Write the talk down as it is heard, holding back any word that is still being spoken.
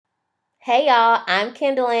Hey y'all, I'm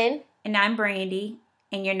Kendallin. And I'm Brandy,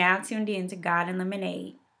 and you're now tuned in to God and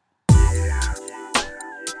Lemonade.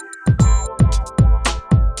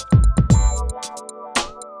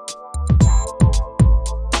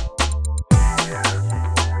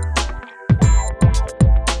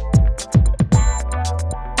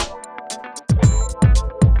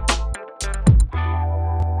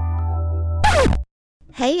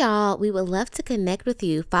 Hey y'all, we would love to connect with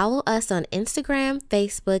you. Follow us on Instagram,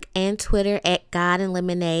 Facebook, and Twitter at God and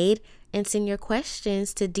Lemonade, and send your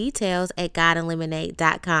questions to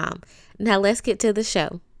details@godandlemonade.com. Now let's get to the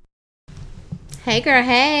show. Hey girl,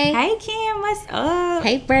 hey. Hey Kim, what's up?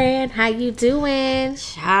 Hey Brand, how you doing?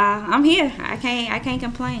 I'm here. I can't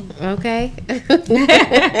complain. Okay.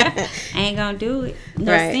 I ain't gonna do it.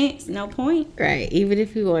 No Right. sense, no point. Right, even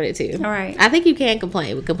if you wanted to. All right. I think you can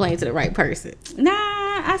complain, but complain to the right person. Nah,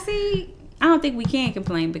 I don't think we can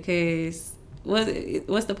complain because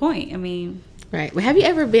what's the point? I mean, Right. Well, have you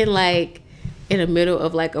ever been like in the middle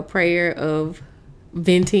of like a prayer of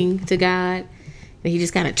venting to God? And you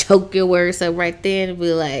just kind of choke your words up right then and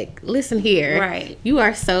be like, listen here. Right. You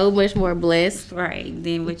are so much more blessed. right.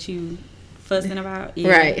 Then what you fussing about?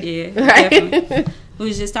 Yeah, Right. Yeah. Right. Definitely. We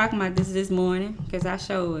was just talking about this morning because I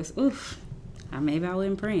sure was. Oof. Maybe I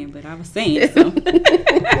wasn't praying, but I was saying something.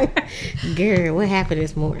 Girl, what happened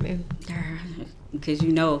this morning? Because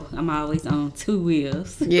you know I'm always on two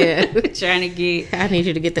wheels. Yeah. Trying to get. I need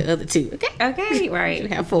you to get the other two. Okay. Okay, right. You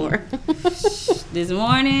have 4. This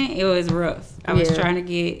morning it was rough. I was Yeah. trying to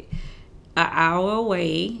get an hour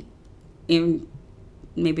away in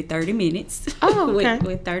maybe 30 minutes. Oh, okay.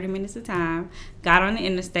 with 30 minutes of time. Got on the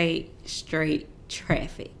interstate, straight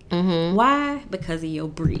traffic. Mm-hmm. Why? Because of your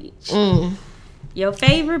bridge. Mm. Your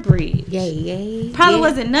favorite bridge. Yay. Probably Yeah.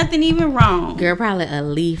 wasn't nothing even wrong. Girl, probably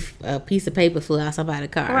a piece of paper flew out somebody's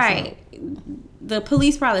car. Right. The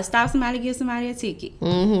police probably stopped somebody, give somebody a ticket. So.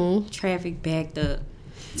 Mm-hmm. Traffic backed up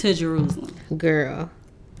to Jerusalem. Girl,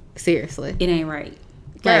 seriously. It ain't right.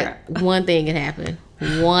 Girl. Like, one thing could happen.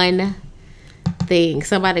 One thing.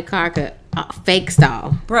 Somebody's car could fake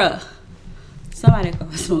stall. Bruh. Somebody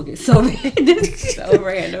gonna smoke it so bad. This is so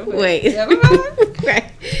random. Wait. Never mind.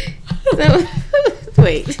 Right. So,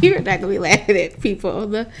 wait. You're not going to be laughing at people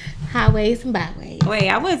on the highways and byways. Wait,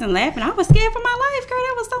 I wasn't laughing. I was scared for my life, girl.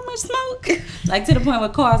 There was so much smoke. Like to the point where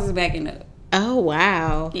cars was backing up. Oh,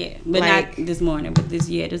 wow. Yeah. But Like- not this morning, but this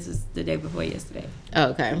is the day before yesterday.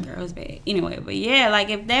 Okay. Girl, it was bad. Anyway, but yeah, like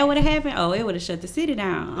if that would have happened, it would have shut the city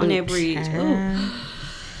down on that bridge. Ooh.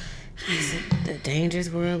 The dangerous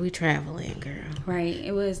world we travel in, girl. Right.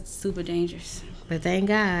 It was super dangerous. But thank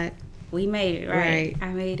God, We made it, right? Right. I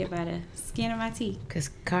made it by the skin of my teeth. because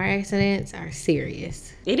car accidents are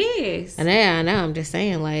serious. It is. And yeah, I know. I'm just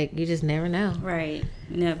saying, like, you just never know. Right.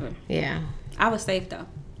 Never. Yeah. I was safe though.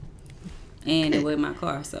 And it was my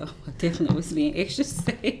car, so I definitely was being extra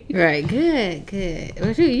safe. Right. Good.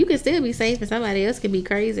 Well, shoot, you can still be safe and somebody else can be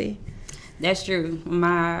crazy. That's true.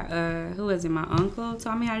 My who was it? My uncle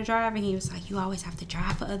taught me how to drive, and he was like, "You always have to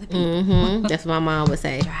drive for other people. Mm-hmm. That's what my mom would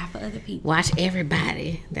say. Drive for other people." Watch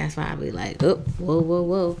everybody. That's why I be like, oh,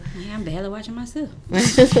 whoa. Yeah, I'm barely watching myself. I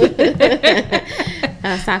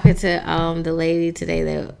was talking to the lady today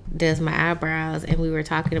that does my eyebrows, and we were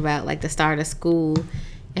talking about like the start of school,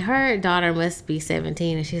 and her daughter must be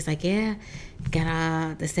 17, and she's like, yeah,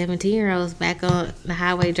 got the 17-year-olds back on the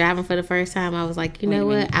highway driving for the first time. I was like, you Wait a know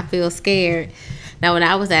what? minute. I feel scared. Now, when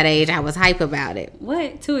I was that age, I was hype about it.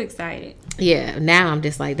 What? Too excited. Yeah, now I'm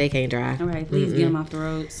just like, they can't drive. All right, please get them off the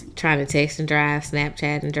roads. Trying to text and drive,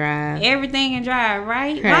 Snapchat and drive. Everything and drive,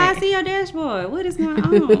 right? Why Right. I see your dashboard? What is going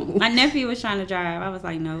on? My nephew was trying to drive. I was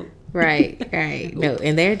like, no. Right. No,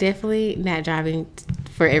 and they're definitely not driving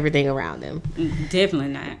for everything around them. Definitely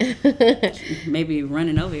not. Maybe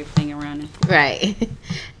running over everything around him. Right.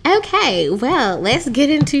 Okay, well, let's get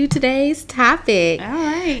into today's topic. All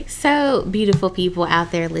right. So, beautiful people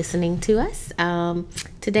out there listening to us.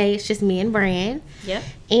 Today it's just me and Bran. Yep.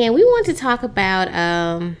 And we want to talk about,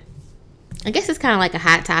 I guess it's kind of like a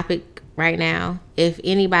hot topic right now. If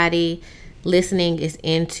anybody listening is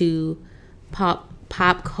into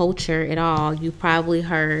pop culture at all, you probably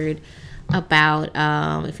heard about,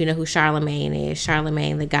 if you know who Charlemagne is,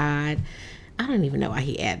 Charlemagne the God. I don't even know why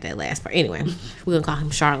he added that last part. Anyway, we're going to call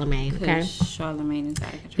him Charlemagne, okay? Charlemagne is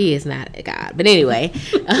out of control. He is not a god. But anyway,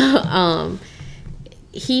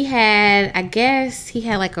 he had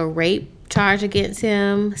like a rape charge against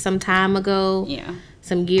him some time ago. Yeah.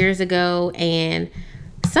 Some years ago. And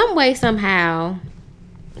some way, somehow,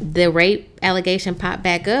 the rape allegation popped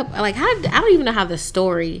back up. Like, I don't even know how the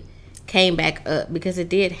story came back up because it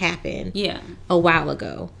did happen Yeah. a while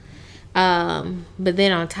ago. But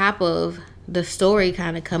then on top of the story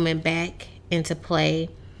kind of coming back into play,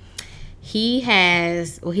 he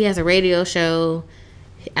has a radio show,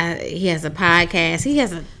 he has a podcast, he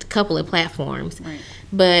has a couple of platforms, right.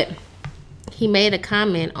 But he made a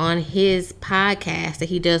comment on his podcast that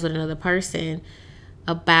he does with another person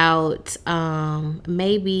about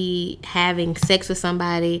maybe having sex with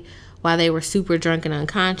somebody while they were super drunk and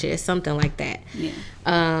unconscious, something like that. Yeah.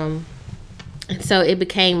 And so it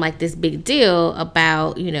became like this big deal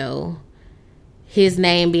about, you know, his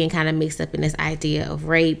name being kind of mixed up in this idea of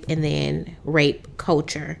rape, and then rape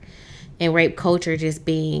culture. And rape culture just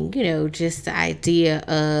being, you know, just the idea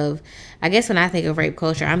of, I guess when I think of rape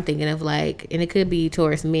culture, I'm thinking of like, and it could be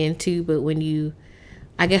towards men too, but when you,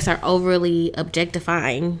 I guess, are overly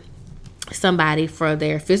objectifying somebody for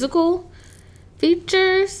their physical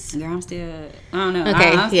features. Girl, I'm still, I don't know.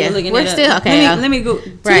 Okay, I'm still looking we're it still up. okay. Let me go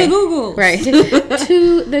to right, the Google. Right,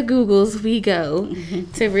 to the Googles we go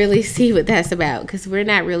to really see what that's about, because we're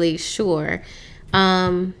not really sure.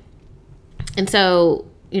 And so,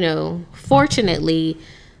 you know, fortunately,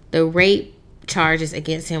 the rape charges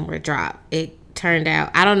against him were dropped. It turned out,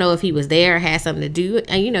 I don't know if he was there or had something to do,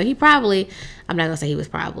 and you know, he probably, I'm not gonna say he was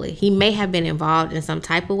probably, he may have been involved in some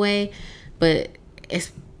type of way, but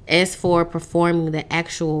as for performing the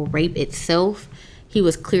actual rape itself, he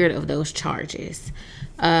was cleared of those charges.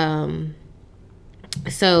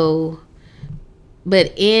 So,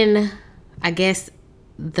 but in, I guess,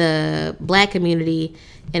 the Black community,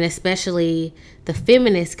 and especially the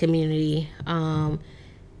feminist community,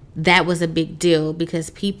 that was a big deal, because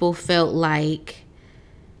people felt like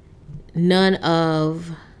none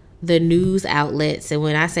of the news outlets, and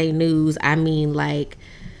when I say news, I mean like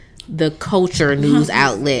the culture news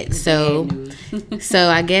outlets. So so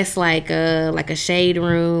I guess like a Shade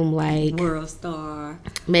Room, like World Star.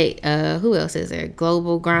 Who else is there?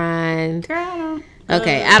 Global Grind. Girl,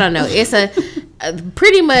 Okay, I don't know. It's a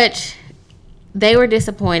pretty much, they were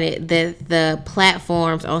disappointed that the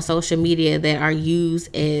platforms on social media that are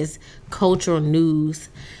used as cultural news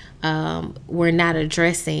were not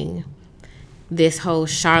addressing this whole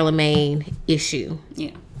Charlemagne issue.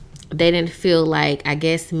 Yeah. They didn't feel like, I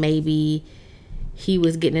guess maybe he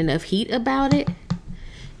was getting enough heat about it.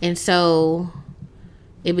 And so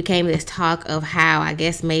it became this talk of how, I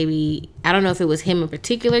guess maybe, I don't know if it was him in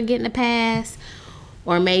particular getting a pass,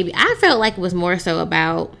 or maybe, I felt like it was more so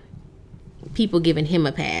about people giving him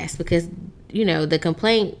a pass, because, you know, the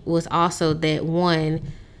complaint was also that, one,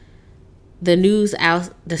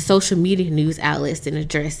 the social media news outlets didn't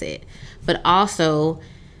address it, but also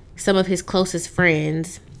some of his closest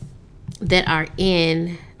friends that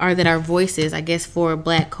are voices, I guess, for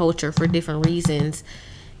Black culture for different reasons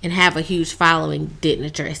and have a huge following didn't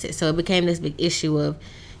address it. So it became this big issue of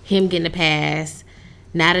him getting a pass,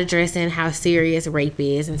 not addressing how serious rape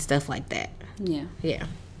is and stuff like that. Yeah.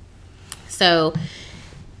 So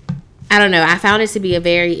I don't know. I found it to be a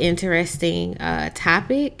very interesting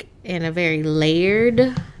topic and a very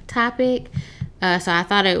layered topic. So I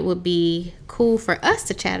thought it would be cool for us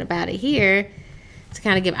to chat about it here, to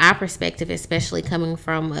kind of give our perspective, especially coming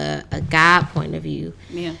from a God point of view.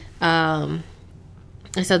 Yeah.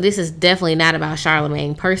 And so this is definitely not about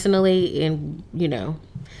Charlemagne personally, and you know,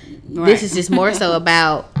 Right. this is just more so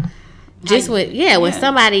about just when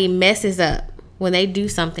somebody messes up, when they do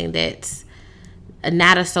something that's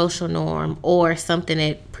not a social norm, or something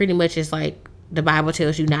that pretty much is like the Bible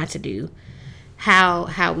tells you not to do,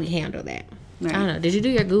 how we handle that. Right. I don't know. Did you do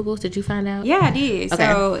your Googles? Did you find out? Yeah, I did. Okay.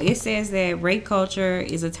 So it says that rape culture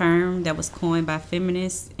is a term that was coined by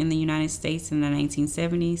feminists in the United States in the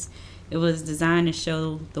 1970s. It was designed to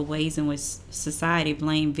show the ways in which society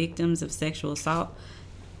blamed victims of sexual assault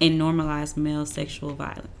and normalized male sexual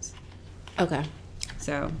violence. Okay.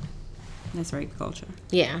 So that's rape culture.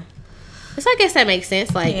 Yeah. So I guess that makes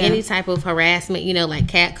sense. Like any type of harassment, you know, like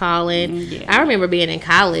catcalling. Yeah. I remember being in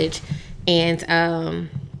college, and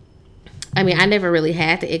I mean, I never really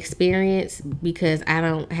had the experience because I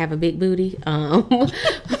don't have a big booty.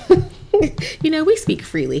 You know, we speak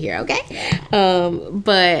freely here, okay?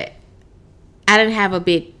 But I didn't have a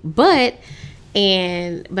big butt,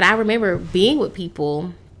 but I remember being with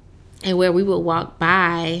people and where we would walk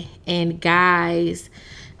by and guys,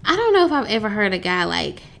 I don't know if I've ever heard a guy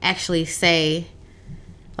like actually say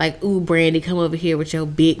like, ooh, Brandy, come over here with your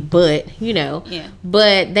big butt, you know. Yeah.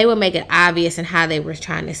 But they would make it obvious in how they were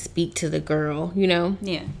trying to speak to the girl, you know.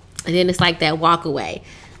 Yeah. And then it's like that walk away.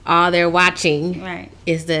 All they're watching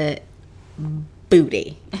is the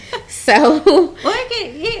booty. So well,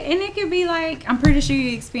 it could be like, I'm pretty sure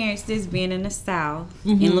you experienced this being in the South,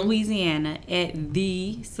 in Louisiana, at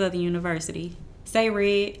the Southern University. Say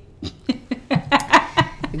red,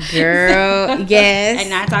 Girl, yes. And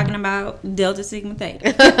not talking about Delta Sigma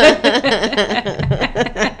Theta.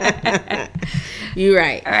 You're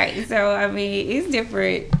right. All right. So, I mean, it's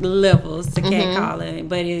different levels to catcalling,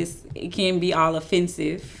 but it can be all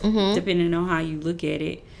offensive depending on how you look at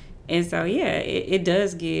it. And so, yeah, it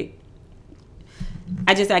does get...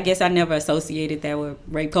 I guess I never associated that with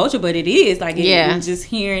rape culture, but it is. Like, just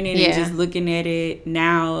hearing it and just looking at it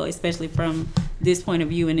now, especially from this point of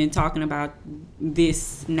view, and then talking about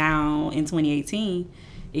this now in 2018,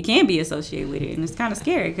 it can be associated with it. And it's kind of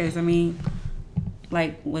scary because, I mean,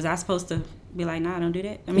 like, was I supposed to be like, nah, don't do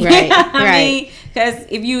that? I mean, right. Because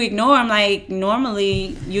if you ignore them, like,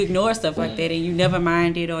 normally you ignore stuff like that and you never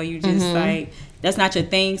mind it, or you just, like, that's not your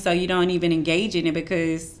thing, so you don't even engage in it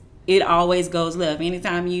because it always goes left.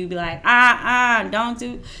 Anytime you be like, don't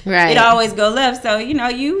do, it always go left. So,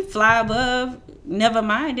 you fly above, never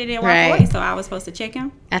mind it, and walk away. So I was supposed to check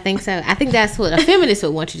him? I think so. I think that's what a feminist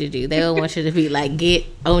would want you to do. They would want you to be like, get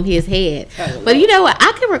on his head. But you know what?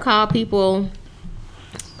 I can recall people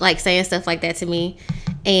like saying stuff like that to me,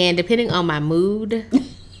 and depending on my mood,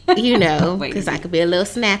 because I could be a little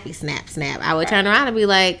snappy, snap. I would turn around and be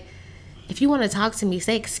like, if you want to talk to me,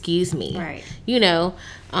 say excuse me. Right.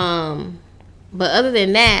 But other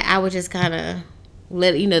than that, I would just kind of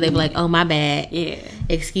let they'd be like, oh, my bad. Yeah.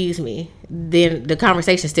 Excuse me. Then the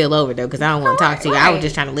conversation's still over though, because I don't want to talk to you. I was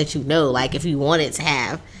just trying to let you know, like, if you wanted to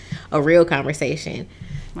have a real conversation,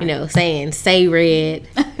 saying say red,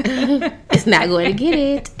 it's not going to get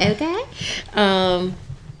it. Okay.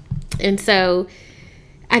 And so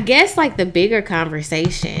I guess like the bigger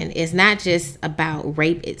conversation is not just about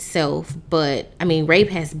rape itself, but I mean, rape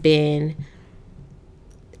has been,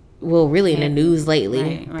 really in the news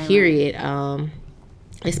lately, period.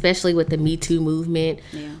 Especially with the Me Too movement,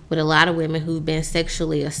 with a lot of women who've been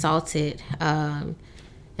sexually assaulted. And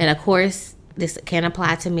of course, this can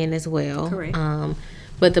apply to men as well. Correct.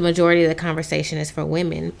 But the majority of the conversation is for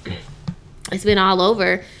women. It's been all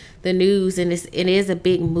over the news, and it is a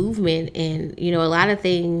big movement, and a lot of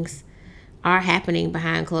things are happening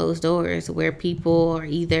behind closed doors where people are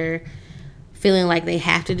either feeling like they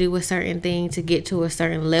have to do a certain thing to get to a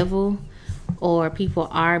certain level, or people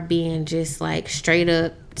are being just like straight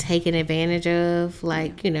up taken advantage of,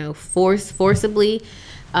 like forcibly,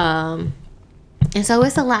 and so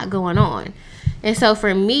it's a lot going on. And so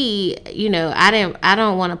for me, I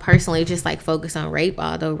don't want to personally just like focus on rape,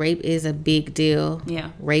 although rape is a big deal. Yeah.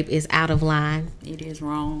 Rape is out of line. It is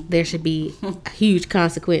wrong. There should be a huge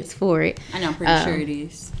consequence for it. I know, I'm pretty sure it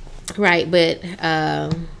is. Right, but I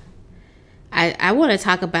want to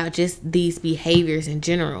talk about just these behaviors in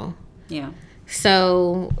general. Yeah.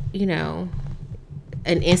 So, an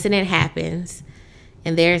incident happens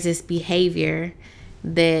and there's this behavior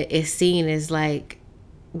that is seen as like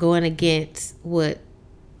going against what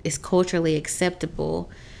is culturally acceptable.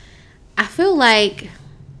 I feel like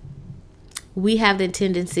we have the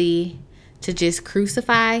tendency to just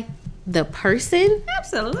crucify the person.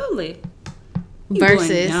 Absolutely.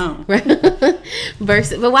 Versus,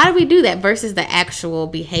 but why do we do that versus the actual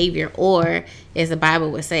behavior, or as the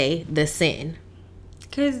Bible would say, the sin?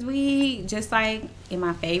 Because we, just like in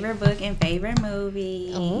my favorite book and favorite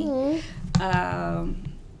movie,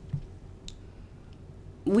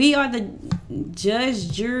 we are the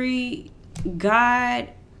judge, jury, God,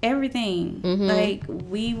 everything. Like,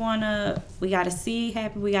 we gotta see it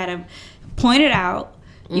happen. We gotta point it out.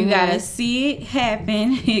 You gotta see it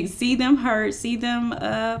happen, see them hurt, see them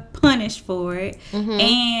punished for it,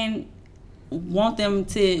 and want them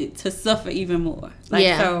to suffer even more.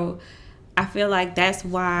 So I feel like that's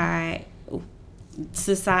why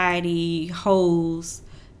society holds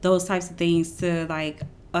those types of things to like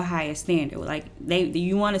a higher standard. Like,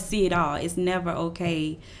 you want to see it all. It's never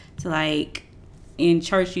okay to, like, in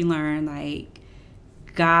church you learn like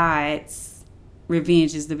God's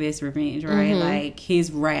revenge is the best revenge, right? Like,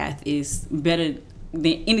 his wrath is better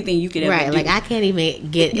than anything you could ever do. Right, like I can't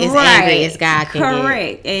even get as angry as God can get.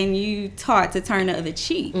 Correct. And you taught to turn the other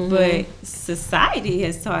cheek, but society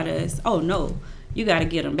has taught us, oh no, you got to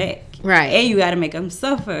get them back. Right. And you got to make them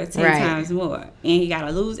suffer 10 times more. And you got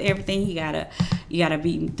to lose everything. You got to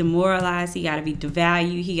be demoralized. You got to be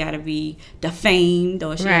devalued. He got to be defamed,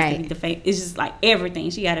 or she has to be defamed. It's just like everything.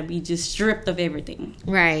 She got to be just stripped of everything.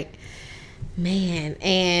 Right. Man,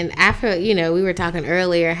 and I feel, we were talking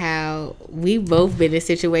earlier how we've both been in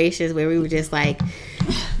situations where we were just like,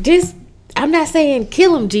 I'm not saying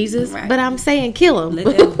kill him, Jesus, but I'm saying kill him.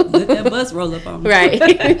 Let that bus roll up on me. Right.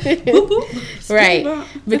 Boop, boop. Right.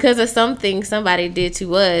 Because of something somebody did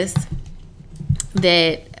to us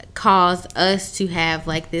that caused us to have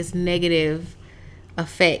like this negative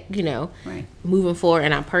affect, Right. moving forward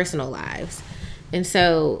in our personal lives. And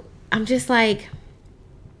so I'm just like,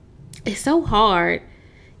 it's so hard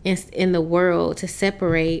in the world to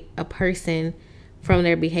separate a person from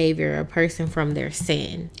their behavior, a person from their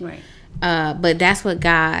sin. Right. But that's what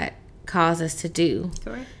God calls us to do.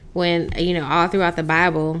 Correct. When, all throughout the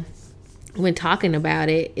Bible, when talking about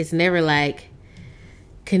it, it's never like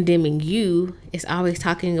condemning you. It's always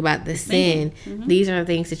talking about the sin. Mm-hmm. These are the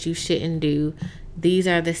things that you shouldn't do. These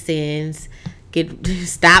are the sins.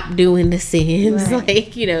 Stop doing the sins.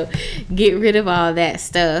 Right. Get rid of all that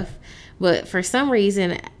stuff. But for some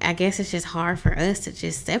reason, I guess it's just hard for us to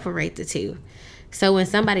just separate the two. So when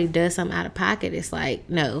somebody does something out of pocket, it's like,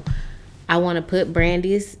 no, I want to put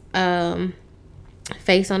Brandy's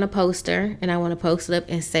face on a poster, and I want to post it up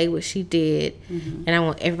and say what she did, and I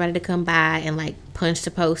want everybody to come by and like punch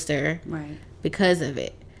the poster, right, because of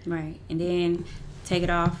it, right, and then take it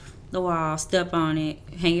off the wall, step on it,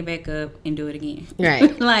 hang it back up, and do it again,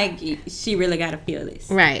 right. Like, she really got to feel this,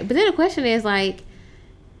 right. But then the question is, like,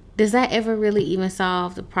 does that ever really even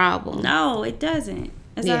solve the problem? No, it doesn't.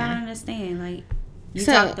 That's all I understand. Like, you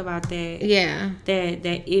talked about that. Yeah.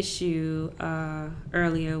 That issue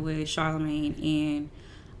earlier with Charlamagne,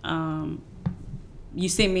 and you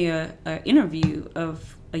sent me a interview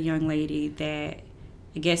of a young lady that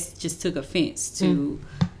I guess just took offense to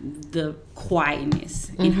the quietness,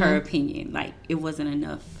 in her opinion. Like, it wasn't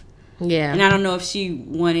enough. Yeah. And I don't know if she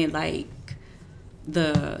wanted like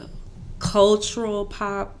the cultural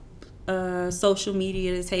pop social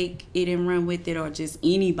media to take it and run with it, or just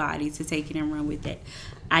anybody to take it and run with it.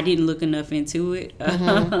 I didn't look enough into it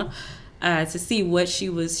to see what she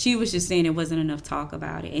was just saying it wasn't enough talk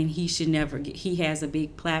about it, and he has a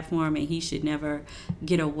big platform, and he should never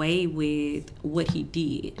get away with what he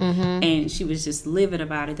did. And she was just livid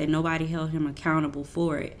about it, that nobody held him accountable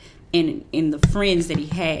for it. And in the friends that he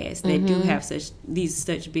has that do have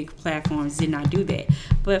such big platforms did not do that.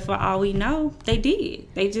 But for all we know, they did.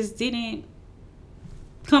 They just didn't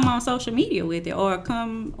come on social media with it, or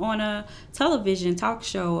come on a television talk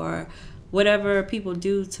show, or whatever people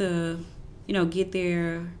do to, get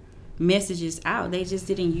their messages out. They just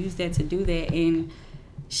didn't use that to do that. And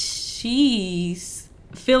she's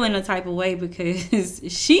feeling a type of way because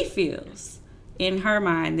she feels in her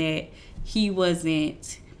mind that he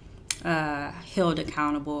wasn't held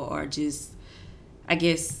accountable, or just, I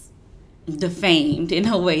guess, defamed in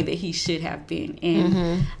a way that he should have been.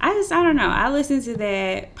 And I don't know. I listened to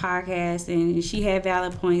that podcast, and she had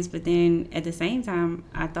valid points, but then at the same time,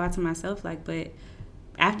 I thought to myself, like, but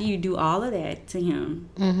after you do all of that to him,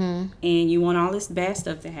 and you want all this bad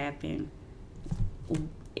stuff to happen,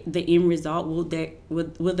 the end result, will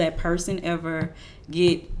that person ever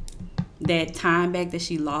get that time back that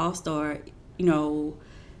she lost, or will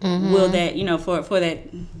that, for that,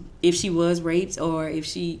 if she was raped, or if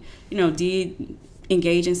she, did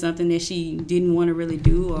engage in something that she didn't want to really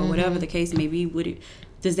do, or whatever the case may be,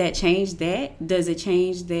 does that change that? Does it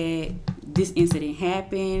change that this incident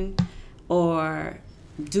happened? Or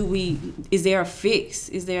is there a fix?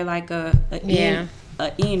 Is there like a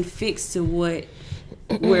end fix to what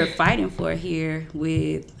we're fighting for here,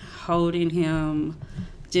 with holding him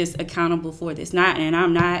just accountable for this? And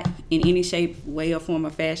I'm not in any shape, way, or form,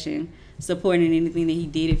 or fashion supporting anything that he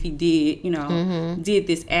did. If he did, did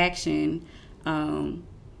this action,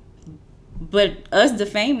 but us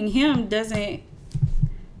defaming him doesn't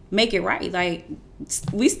make it right. Like,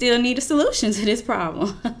 we still need a solution to this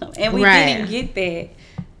problem, and we didn't get that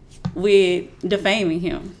with defaming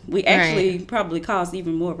him. We actually probably caused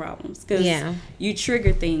even more problems, because you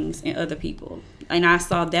trigger things in other people, and I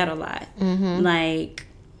saw that a lot. Like,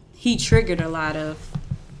 he triggered a lot of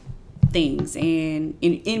things and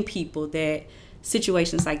in people, that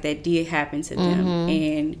situations like that did happen to them,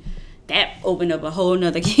 and that opened up a whole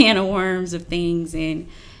nother can of worms of things. And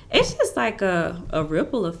it's just like a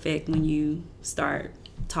ripple effect when you start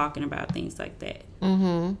talking about things like that.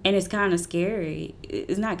 And it's kind of scary.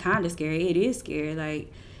 It's not kind of scary, it is scary.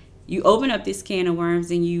 Like, you open up this can of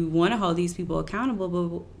worms, and you want to hold these people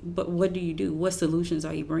accountable, but what do you do? What solutions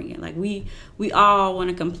are you bringing? Like, we all want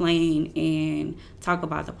to complain and talk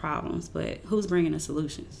about the problems, but who's bringing the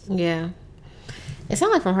solutions? Yeah. It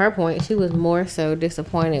sounded like, from her point, she was more so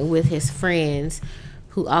disappointed with his friends,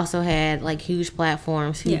 who also had like huge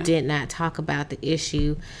platforms, who did not talk about the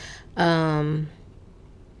issue. And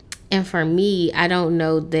for me, I don't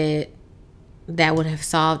know that would have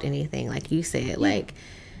solved anything, like you said. Like,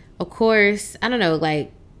 of course, I don't know,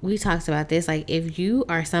 like, we talked about this, like, if you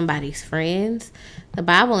are somebody's friends, the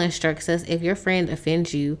Bible instructs us, if your friend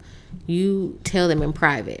offends you, you tell them in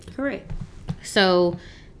private. Correct. So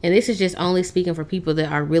And this is just only speaking for people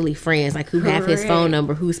that are really friends, like who have his phone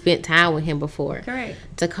number, who spent time with him before. Correct.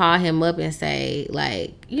 To call him up and say,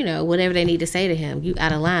 like, you know, whatever they need to say to him. You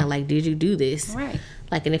out of line. Like, did you do this? Right.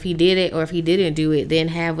 Like, and if he did it or if he didn't do it, then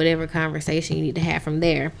have whatever conversation you need to have from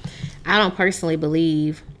there. I don't personally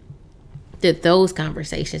believe that those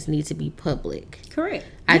conversations need to be public. Correct.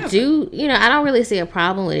 I do, you know, I don't really see a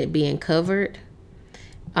problem with it being covered.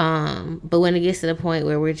 But when it gets to the point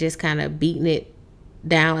where we're just kind of beating it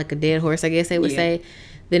down like a dead horse, I guess they would say,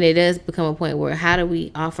 then it does become a point where how do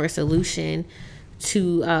we offer a solution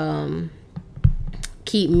to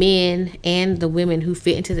keep men and the women who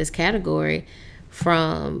fit into this category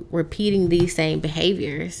from repeating these same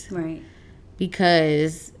behaviors? Right.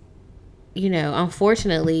 Because, you know,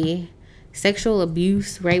 unfortunately, sexual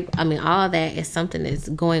abuse, rape, I mean, all of that is something that's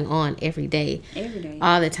going on every day. Every day.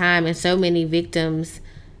 All the time. And so many victims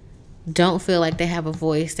don't feel like they have a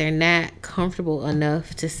voice. They're not comfortable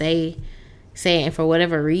enough to say it, and for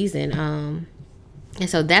whatever reason. And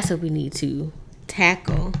so that's what we need to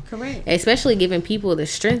tackle. Correct. Especially giving people the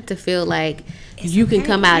strength to feel like you can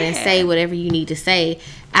come out and say whatever you need to say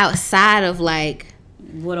outside of like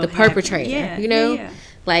the perpetrator. Yeah. You know? Yeah.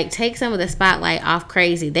 Like, take some of the spotlight off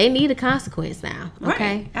crazy. They need a consequence now.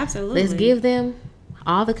 Okay? Right. Absolutely. Let's give them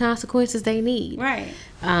all the consequences they need. Right.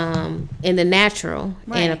 In the natural.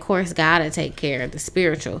 Right. And, of course, God to take care of the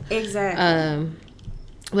spiritual. Exactly.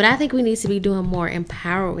 But I think we need to be doing more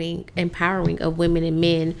empowering of women and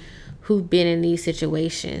men who've been in these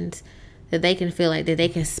situations, that they can feel like that they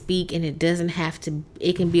can speak, and it doesn't have to,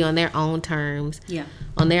 it can be on their own terms,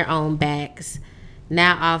 on their own backs,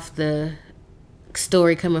 not off the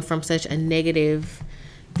story coming from such a negative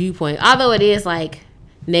viewpoint, although it is like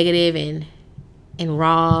negative and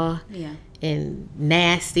raw and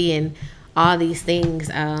nasty and all these things.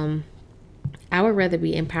 I would rather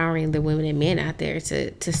be empowering the women and men out there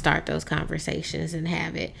to start those conversations and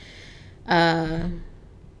have it.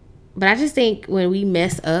 But I just think when we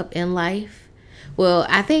mess up in life, well,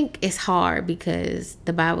 I think it's hard because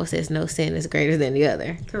the Bible says no sin is greater than the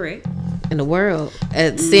other. Correct. In the world,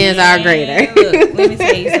 sins are greater. Look, let me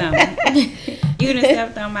tell you something. You done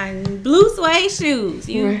stepped on my blue suede shoes.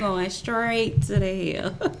 You going straight to the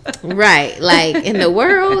hell. Right. Like, in the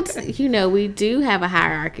world, you know, we do have a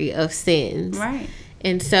hierarchy of sins. Right.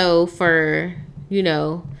 And so for, you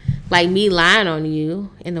know, like me lying on you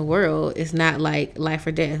in the world is not like life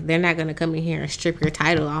or death. They're not going to come in here and strip your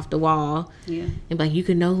title off the wall. Yeah. And be like, you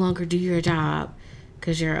can no longer do your job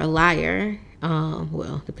because you're a liar.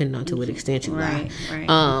 Well, depending on to what extent you lie. Right.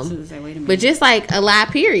 But just like a lie,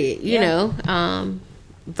 period, you know,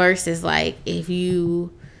 versus like if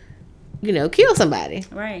you know, kill somebody.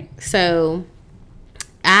 Right. So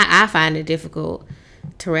I find it difficult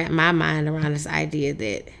to wrap my mind around this idea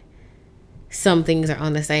that some things are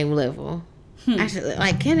on the same level. Actually,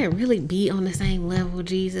 like, can it really be on the same level,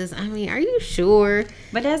 Jesus? I mean, are you sure?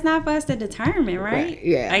 But that's not for us to determine, right?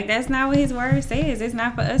 Yeah. Like, that's not what his word says. It's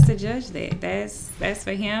not for us to judge that. That's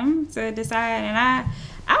for him to decide. And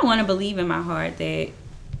I want to believe in my heart that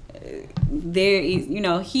there is, you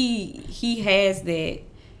know, he has that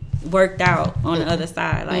worked out on the other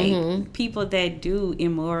side. Like, people that do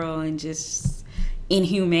immoral and just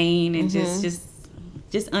inhumane and just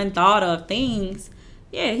unthought of things.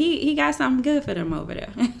 Yeah, he got something good for them over there.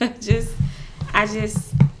 It's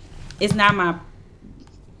not my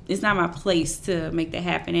place to make that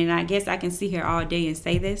happen. And I guess I can sit here all day and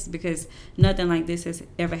say this because nothing like this has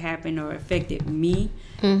ever happened or affected me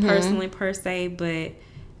personally per se. But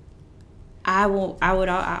I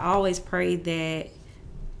always pray that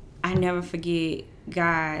I never forget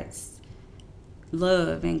God's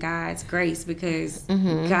love and God's grace, because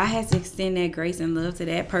God has to extend that grace and love to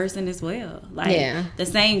that person as well. Like, the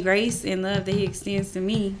same grace and love that he extends to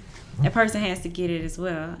me, that person has to get it as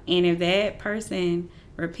well. And if that person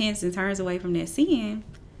repents and turns away from that sin,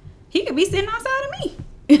 he could be sitting outside of me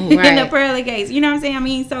in the pearly gates. You know what I'm saying? I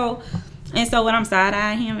mean, so when I'm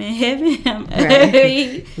side-eyeing him in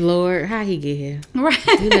heaven, Lord, how he get here? Right.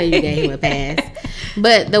 You know you gave him a pass.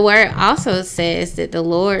 But the word also says that the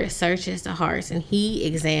Lord searches the hearts and he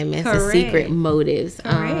examines the secret motives.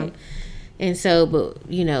 And so, but,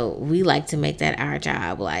 you know, we like to make that our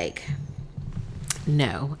job. Like,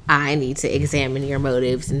 no, I need to examine your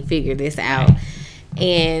motives and figure this out.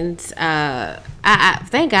 And I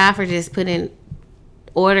thank God for just putting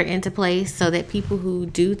order into place so that people who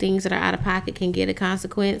do things that are out of pocket can get a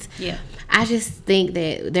consequence. Yeah. I just think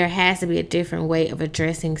that there has to be a different way of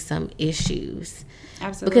addressing some issues.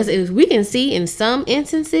 Absolutely. Because if we can see in some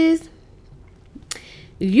instances,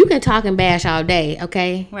 you can talk and bash all day,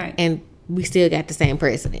 okay? Right. And we still got the same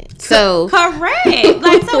president. So correct.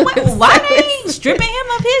 Like, so why they stripping him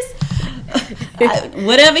of his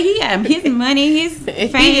whatever he had, his money, his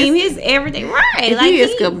fame, his everything. Right. Like, he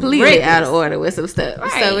is completely reckless. Out of order with some stuff.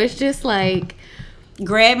 Right. So it's just like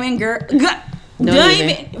grabbing girl. Don't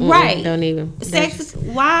even. Right. Don't even. Sex.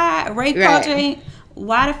 Why rape culture ain't?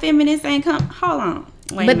 Why the feminists ain't come? Hold on.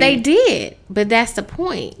 But they did. But that's the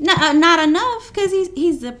point. No, not enough, because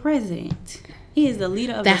he's the president. He is the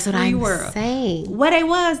leader of the free world. That's what I'm saying. What it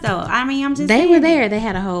was, though. I mean, I'm just They saying. were there. They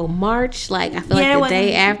had a whole march. Like, I feel like the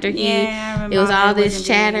day after it was all this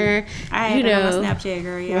chatter. I had it on my Snapchat,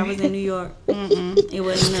 girl. Yeah, I was in New York. It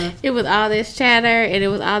wasn't enough. It was all this chatter, and it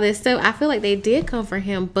was all this stuff. I feel like they did come for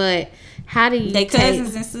him, but how do you Their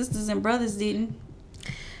cousins and sisters and brothers didn't.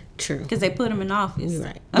 True. Because they put him in office.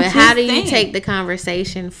 Right. But how do you take the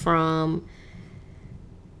conversation from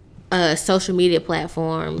social media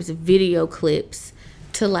platforms, video clips,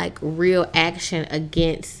 to like real action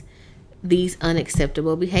against these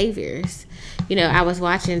unacceptable behaviors? You know, I was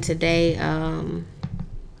watching today,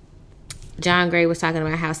 John Gray was talking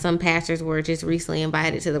about how some pastors were just recently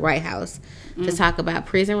invited to the White House to talk about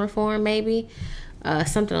prison reform, maybe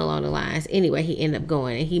something along the lines. Anyway, he ended up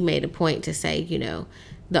going, and he made a point to say, you know,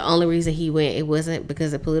 the only reason he went, it wasn't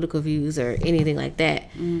because of political views or anything like that.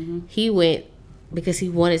 He went because he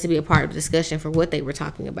wanted to be a part of the discussion for what they were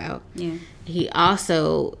talking about. Yeah. He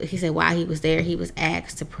said while he was there, he was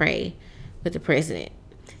asked to pray with the president.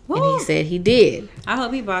 Woo. And he said he did. I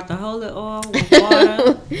hope he brought the holy oil with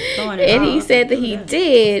water. And he said that he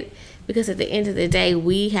did, because at the end of the day,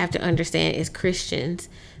 we have to understand as Christians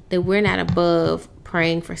that we're not above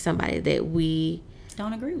praying for somebody that we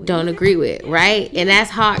don't agree with, right? And that's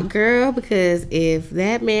hard, girl, because if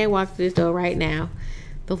that man walked through this door right now,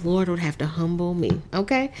 the Lord would have to humble me,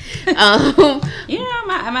 okay? You know,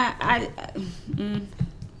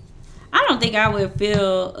 I don't think I would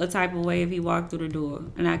feel a type of way if he walked through the door,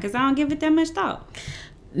 because I don't give it that much thought.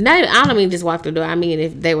 I don't mean just walk through the door. I mean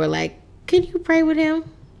if they were like, "Can you pray with him?"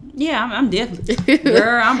 Yeah, I'm definitely.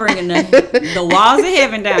 Girl, I'm bringing the walls of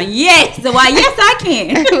heaven down. Yes, yes, I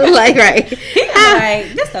can. Like, right.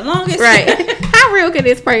 Like, that's the longest. Right. How real can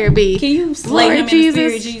this prayer be? Can you slay Lord him Jesus, in the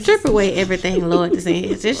spirit, Jesus? Strip away everything, Lord, that's in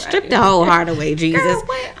it. Just strip the whole heart away, Jesus.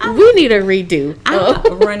 Girl, we need a redo.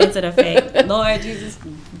 I'm running to the fact. Lord Jesus,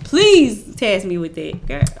 please task me with that,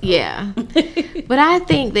 girl. Yeah. But I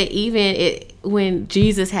think that even when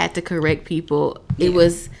Jesus had to correct people, it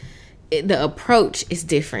was... the approach is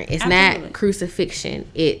different. It's Absolutely. Not crucifixion.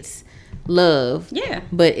 It's love. Yeah.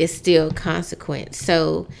 But it's still consequence.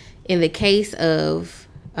 So in the case of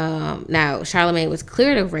now Charlemagne was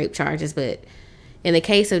cleared of rape charges, but in the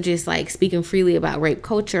case of just like speaking freely about rape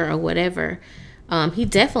culture or whatever, he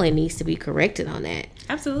definitely needs to be corrected on that.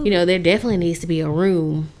 Absolutely. You know, there definitely needs to be a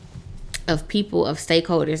room of people, of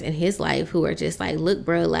stakeholders in his life who are just like, look,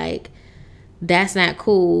 bro, like that's not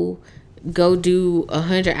cool. Go do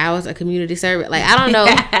 100 hours of community service. Like, I don't know.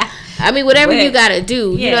 I mean, whatever you gotta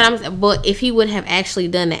do. Yeah. You know what I'm saying? But if he would have actually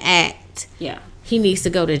done the act, he needs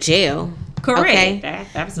to go to jail. Correct. Okay?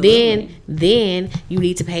 Absolutely. Then you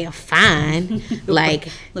need to pay a fine. Like,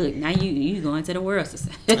 look, now you going to the world.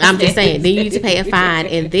 I'm just saying. Then you need to pay a fine,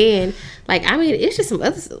 and then like, I mean, it's just some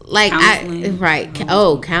other like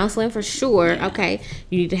counseling. Counseling for sure. Yeah. Okay,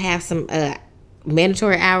 you need to have some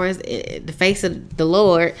mandatory hours in the face of the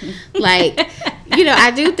Lord. Like, you know, I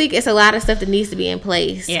do think it's a lot of stuff that needs to be in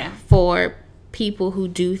place for people who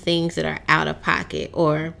do things that are out of pocket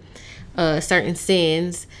or certain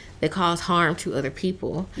sins that cause harm to other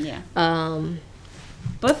people.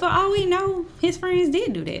 But for all we know, his friends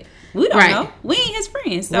did do that. We don't know. We ain't his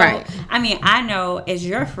friends. So I mean, I know as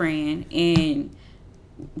your friend and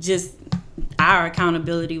just our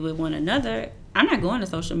accountability with one another, I'm not going to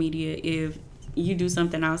social media if you do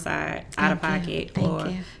something outside, out of pocket,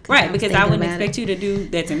 because I wouldn't expect you to do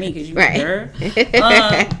that to me because you were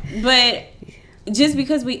but just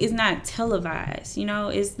because it's not televised, you know,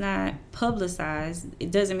 it's not publicized,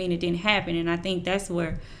 it doesn't mean it didn't happen. And I think that's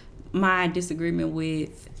where my disagreement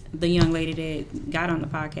with the young lady that got on the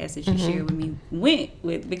podcast that you shared with me went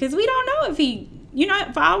with, because we don't know if he, you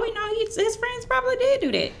know, for all we know, his friends probably did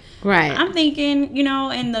do that. Right. I'm thinking, you know,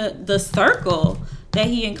 in the circle that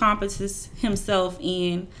he encompasses himself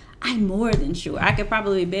in, I'm more than sure. I could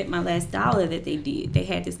probably bet my last dollar that they did. They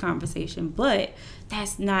had this conversation, but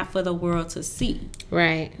that's not for the world to see.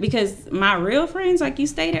 Right. Because my real friends, like you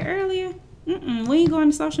stated earlier, we ain't going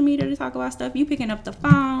to social media to talk about stuff. You picking up the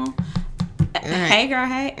phone. Hey, girl,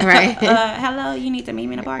 hey. Right. Hello, you need to meet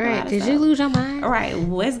me in the parking lot. Did you lose your mind? Right.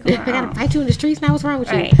 What's going on? I gotta fight you in the streets now. What's wrong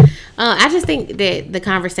with you? I just think that the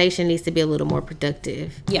conversation needs to be a little more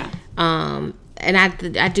productive. Yeah. And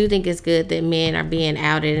I do think it's good that men are being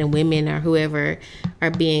outed and women or whoever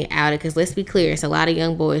are being outed. Because let's be clear, it's a lot of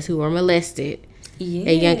young boys who are molested at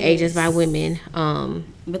young ages by women.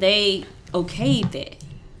 But they okayed that.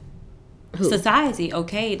 Society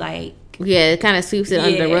okayed, like. Yeah, it kind of sweeps it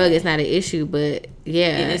under the rug. It's not an issue, but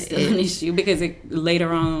it's still an issue because it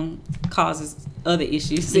later on causes other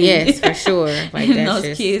issues. Yes, for sure. Like in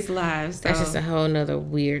those kids' lives. That's just a whole nother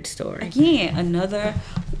weird story. Again, another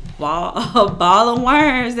ball of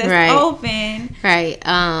worms that's open. Right.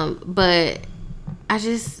 But I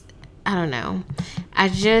don't know. I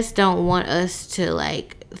just don't want us to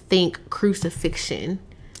like think crucifixion.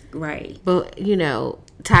 Right. But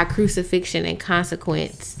tie crucifixion and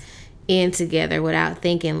consequence in together without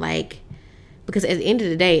thinking like, because at the end of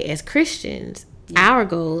the day, as Christians, our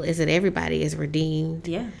goal is that everybody is redeemed.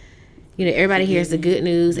 Yeah. Everybody hears the good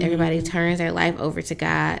news. Everybody turns their life over to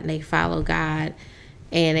God and they follow God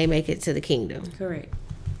and they make it to the kingdom. Correct.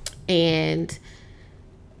 And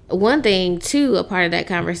one thing too, a part of that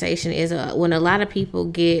conversation is when a lot of people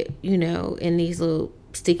get, in these little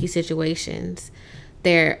sticky situations,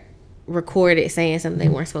 they're recorded saying something they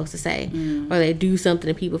weren't supposed to say, or they do something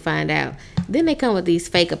and people find out. Then they come with these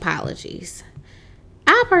fake apologies.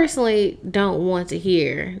 I personally don't want to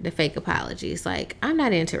hear the fake apologies. Like, I'm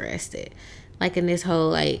not interested. Like in this whole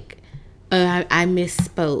like, I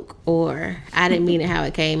misspoke, or I didn't mean it how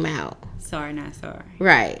it came out. Sorry, not sorry.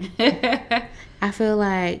 Right. I feel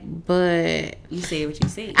like, but you say what you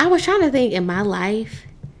say. I was trying to think in my life,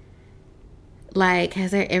 like,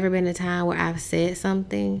 has there ever been a time where I've said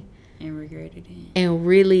something and regretted it and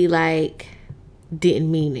really like didn't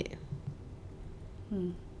mean it?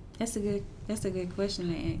 That's a good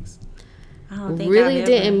question to ask. I don't think really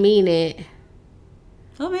didn't mean it.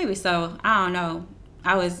 Well, maybe so. I don't know.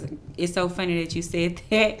 It's so funny that you said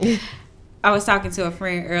that. I was talking to a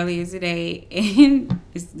friend earlier today, and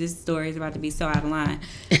this story is about to be so out of line.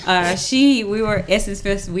 We were Essence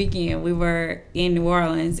Fest weekend. We were in New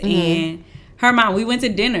Orleans, and her mom, we went to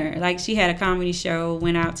dinner. Like, she had a comedy show,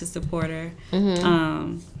 went out to support her.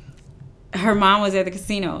 Her mom was at the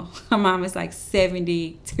casino. Her mom is like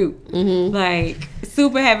 72. Like,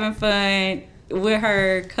 super having fun with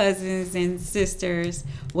her cousins and sisters.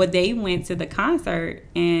 Well, they went to the concert,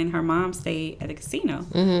 and her mom stayed at the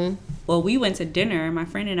casino. Well, we went to dinner. My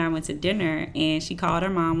friend and I went to dinner, and she called her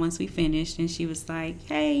mom once we finished, and she was like,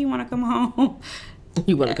 hey, you want to come home?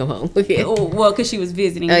 You want to come home? Yeah. Well, because she was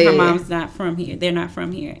visiting. Her mom's not from here. They're not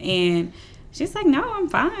from here. And she's like, no, I'm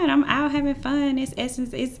fine. I'm out having fun. It's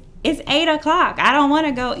Essence. It's 8 o'clock. I don't want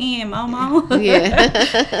to go in, Momo.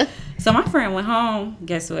 Yeah. So my friend went home.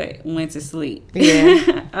 Guess what? Went to sleep.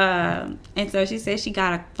 Yeah. And so she said she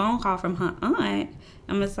got a phone call from her aunt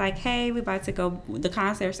and was like, hey, we're about to go. The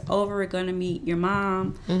concert's over. We're going to meet your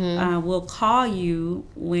mom. We'll call you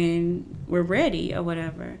when we're ready or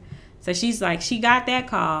whatever. So she's like, she got that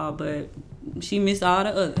call, but she missed all the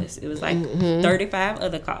others. It was like 35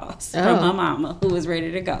 other calls from her mama who was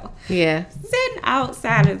ready to go. Yeah. Sitting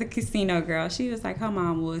outside of the casino, girl, she was like, her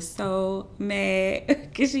mom was so mad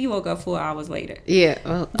because she woke up 4 hours later. Yeah.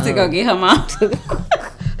 To go get her mom.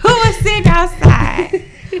 Who was sitting outside?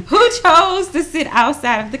 Who chose to sit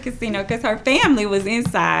outside of the casino? Because her family was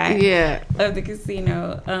inside of the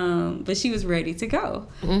casino. But she was ready to go.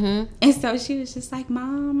 And so she was just like,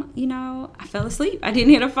 Mom, I fell asleep. I didn't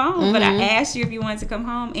hear the phone. But I asked you if you wanted to come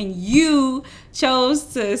home. And you chose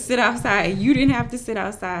to sit outside. You didn't have to sit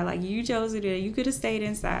outside. Like, you chose to do it. You could have stayed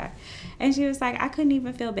inside. And she was like, I couldn't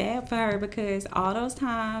even feel bad for her because all those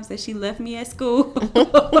times that she left me at school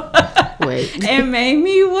and made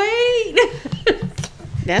me wait.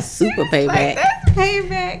 That's super payback. Like, that's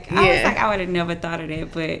payback. I was like, I would have never thought of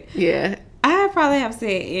that, but I probably have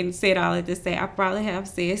said all of this. I probably have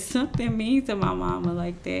said something mean to my mama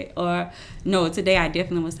like that. Or no, today I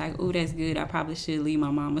definitely was like, "Ooh, that's good. I probably should leave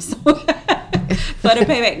my mama." So for the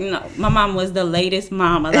payback, no, my mom was the latest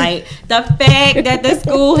mama. Like, the fact that the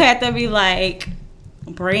school had to be like,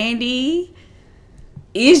 Brandy,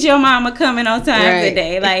 is your mama coming on time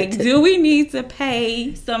today? Like, do we need to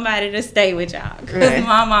pay somebody to stay with y'all? Because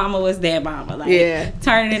my mama was that mama. Like,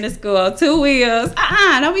 turning into school on 2 wheels.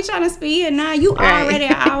 Don't be trying to speed now. You already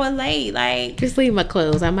an hour late. Like, just leave my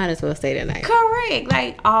clothes. I might as well stay that night. Correct.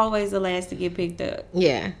 Like, always the last to get picked up.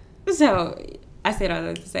 Yeah. So I said all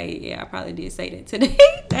that to say, I probably did say that today.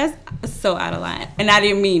 That's so out of line. And I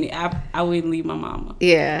didn't mean it. I wouldn't leave my mama.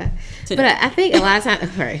 Yeah. Today. But I think a lot of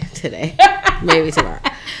times, today, maybe tomorrow.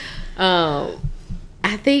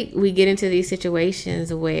 I think we get into these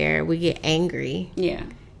situations where we get angry. Yeah.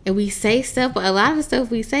 And we say stuff, but a lot of the stuff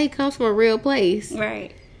we say comes from a real place.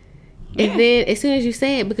 Right. And then as soon as you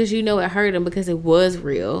say it, because you know it hurt them because it was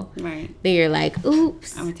real, right, then you're like,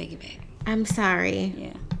 oops. I'm going to take it back. I'm sorry.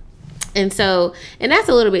 Yeah. And so, and that's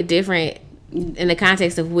a little bit different in the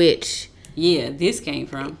context of which... this came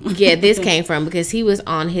from. This came from, because he was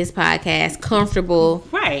on his podcast, comfortable.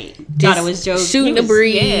 Right. Thought it was joking. Shooting the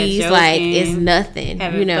breeze, like it's nothing,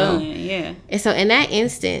 having fun. Yeah. And so in that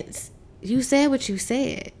instance, you said what you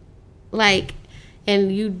said. Like,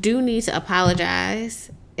 and you do need to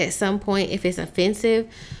apologize at some point if it's offensive,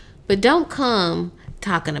 but don't come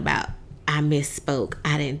talking about, I misspoke,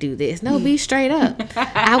 I didn't do this. No, be straight up.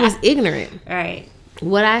 I was ignorant. Right.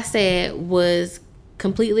 What I said was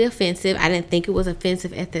completely offensive. I didn't think it was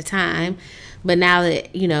offensive at the time, but now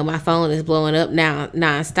that my phone is blowing up now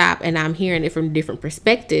nonstop and I'm hearing it from different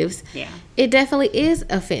perspectives, it definitely is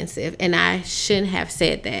offensive, and I shouldn't have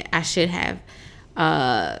said that. I should have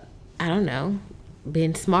I don't know,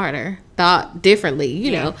 been smarter, thought differently,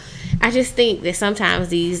 you know. I just think that sometimes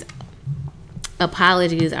these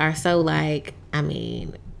apologies are so like, I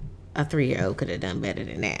mean, a 3-year-old could have done better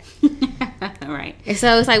than that. Right. And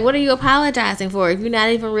so it's like, what are you apologizing for if you're not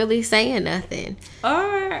even really saying nothing?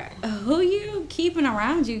 Or who you keeping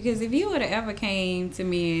around you? Because if you would have ever came to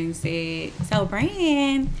me and said, so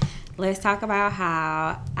Brand, let's talk about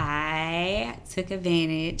how I took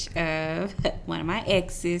advantage of one of my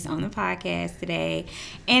exes on the podcast today,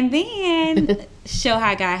 and then show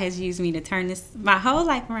how God has used me to turn my whole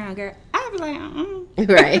life around, girl, I'd be like,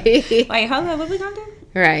 Right. Wait, hold on, what we gonna do?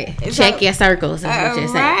 Right. Check your circles, is what you're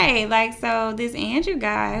saying. Right. Like, so this Andrew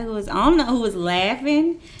guy who was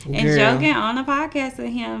laughing and joking on the podcast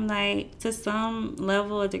with him, like, to some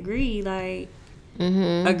level of degree, like,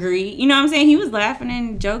 agree. You know what I'm saying? He was laughing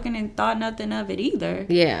and joking and thought nothing of it either.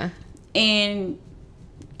 Yeah. And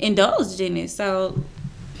indulged in it. So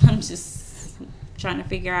I'm just trying to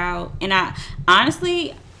figure out. And I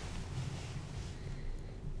honestly,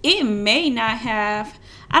 it may not have.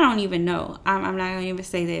 I don't even know. I'm not going to even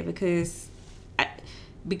say that because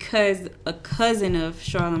a cousin of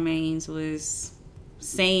Charlamagne's was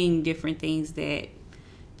saying different things that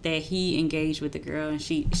he engaged with the girl, and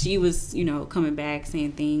she was, coming back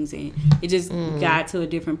saying things, and it just got to a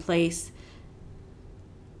different place.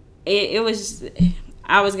 It was,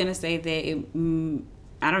 I was going to say that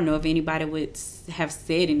I don't know if anybody would have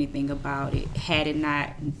said anything about it had it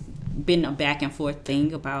not been a back and forth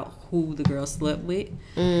thing about who the girl slept with.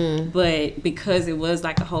 But because it was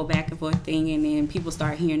like a whole back and forth thing, and then people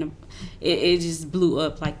start hearing it just blew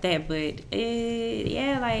up like that. But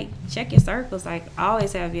like, check your circles. Like,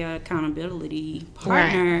 always have your accountability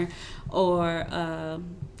partner, right, or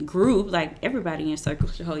group. Like, everybody in your circle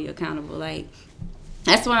should hold you accountable. Like,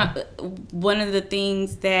 that's one of the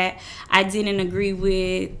things that I didn't agree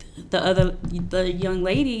with the young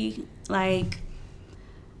lady. Like,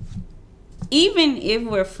 even if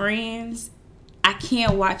we're friends, I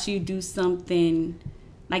can't watch you do something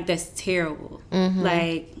like that's terrible,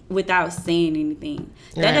 like, without saying anything.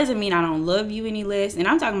 That doesn't mean I don't love you any less. And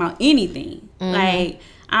I'm talking about anything. Like,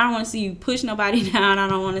 I don't want to see you push nobody down. I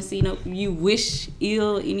don't want to see you wish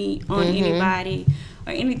ill on anybody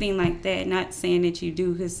or anything like that. Not saying that you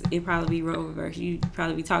do, because it'd probably be role reverse. You'd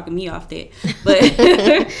probably be talking me off that. But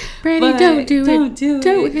Brandy, don't do it.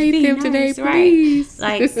 Don't hate them today, please.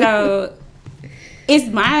 Right? Like, so it's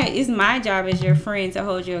my job as your friend to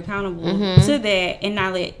hold you accountable to that, and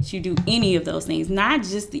not let you do any of those things. Not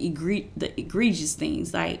just the egregious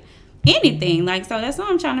things, like anything. Like, so that's what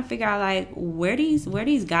I'm trying to figure out. Like, where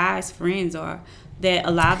these guys' friends are that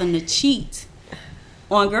allow them to cheat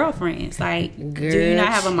on girlfriends. Like, do you not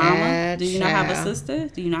have a mama? Do you not have a sister?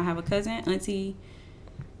 Do you not have a cousin, auntie?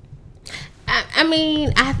 I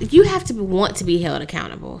mean, you have to want to be held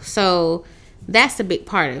accountable. So that's a big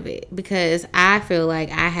part of it, because I feel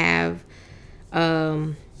like I have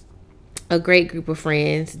a great group of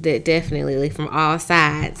friends that definitely, like, from all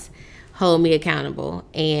sides, hold me accountable,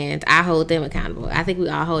 and I hold them accountable. I think we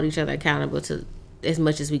all hold each other accountable to as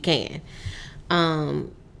much as we can.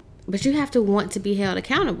 But you have to want to be held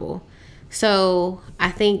accountable. So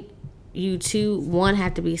I think you two, one,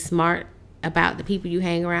 have to be smart about the people you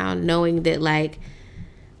hang around, knowing that, like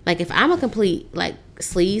if I'm a complete, like,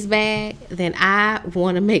 sleaze bag, then I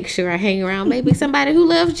want to make sure I hang around maybe somebody who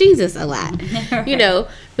loves Jesus a lot,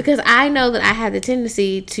 because I know that I have the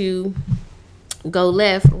tendency to go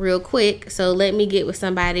left real quick. So let me get with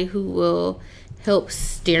somebody who will help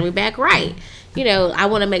steer me back right. I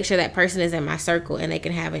want to make sure that person is in my circle and they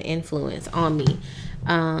can have an influence on me.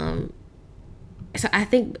 So I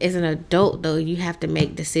think as an adult, though, you have to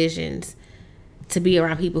make decisions to be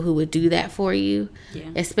around people who would do that for you. Yeah.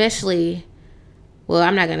 Especially, well,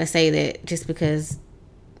 I'm not going to say that just because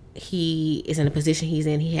he is in a position he's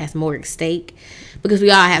in, he has more at stake, because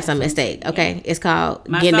we all have something at stake. Okay. Yeah. It's called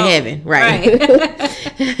getting to heaven. Right.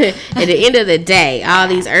 At the end of the day, all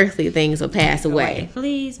these earthly things will pass away.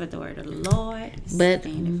 Please, but the word of the Lord is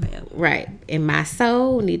standing forever. Right. And my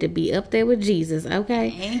soul need to be up there with Jesus.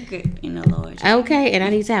 Okay. Anchored in the Lord. Okay. And I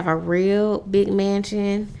need to have a real big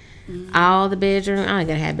mansion. All the bedrooms. I ain't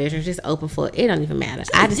gonna have bedrooms. Just open for it. Don't even matter.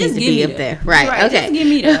 I just need to be up there. Right. Okay. Just give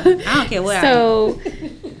me the. I don't care what. So,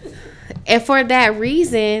 and for that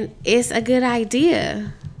reason, it's a good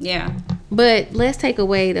idea. Yeah. But let's take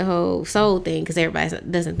away the whole soul thing, because everybody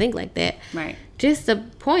doesn't think like that. Right. Just the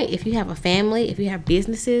point. If you have a family, if you have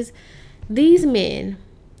businesses, these men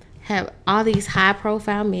have all these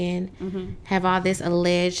high-profile men have all this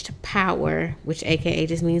alleged power, which AKA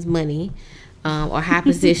just means money. Or high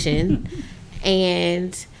position,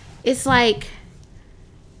 and it's like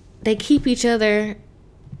they keep each other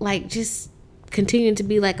like just continuing to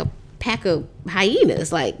be like a pack of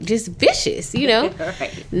hyenas, like just vicious,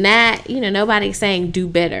 Right. Not, nobody's saying do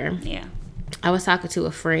better. Yeah. I was talking to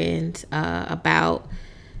a friend about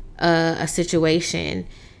a situation,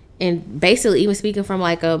 and basically even speaking from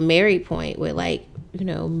like a married point with like,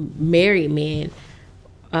 married men.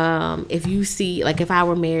 If you see, like, if I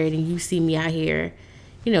were married and you see me out here,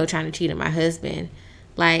 trying to cheat on my husband,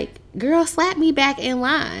 like, girl, slap me back in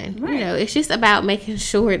line. Right. It's just about making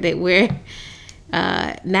sure that we're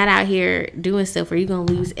not out here doing stuff where you're going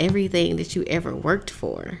to lose everything that you ever worked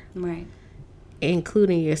for. Right.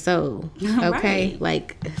 Including your soul. Okay? Right.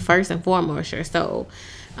 Like, first and foremost, your soul.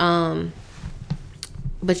 But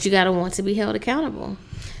you got to want to be held accountable.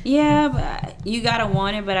 Yeah, but you gotta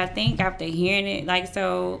want it. But I think after hearing it, like,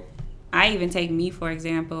 so I even take me for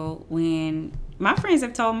example, when my friends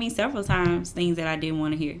have told me several times things that I didn't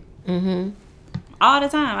want to hear. All the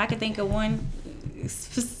time. I could think of one.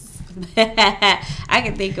 I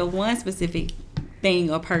could think of one specific thing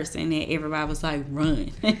or person that everybody was like,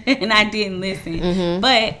 run, and I didn't listen.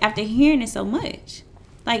 But after hearing it so much,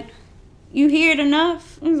 like, you hear it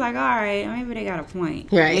enough, it's like, all right, maybe they got a point.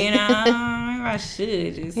 Right. Maybe I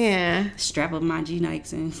should just strap up my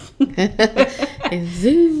G-Nikes and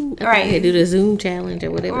zoom. Right. Do the Zoom challenge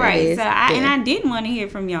or whatever it is. So and I didn't want to hear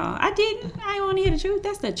from y'all. I didn't want to hear the truth.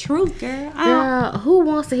 That's the truth, girl. Girl, who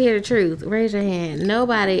wants to hear the truth? Raise your hand.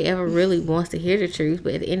 Nobody ever really wants to hear the truth.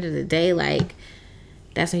 But at the end of the day, like,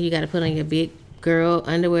 that's when you got to put on your big girl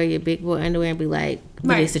underwear, your big boy underwear, and be like,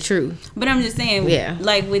 but it's the truth. But I'm just saying,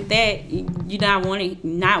 like, with that, you're not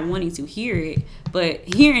wanting to hear it, but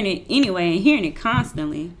hearing it anyway and hearing it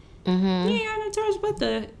constantly, you ain't got no choice but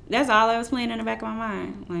that's all that was playing in the back of my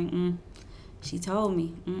mind. Like, she told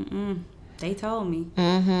me, they told me,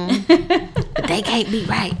 but they can't be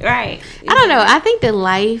right. Right. I don't know. I think that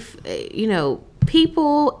life,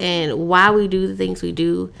 people and why we do the things we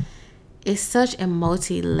do is such a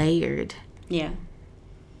multi-layered. Yeah.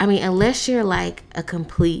 I mean, unless you're like a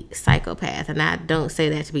complete psychopath, and I don't say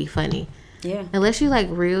that to be funny. Yeah. Unless you like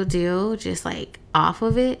real deal, just like off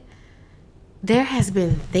of it, there has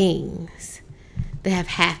been things that have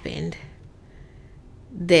happened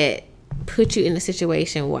that put you in a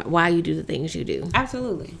situation why you do the things you do.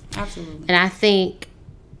 Absolutely. And I think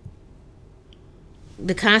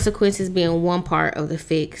the consequences being one part of the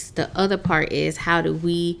fix, the other part is how do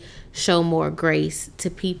we show more grace to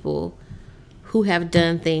people who have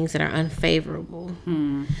done things that are unfavorable.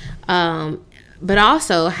 But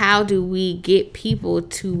also, how do we get people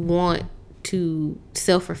to want to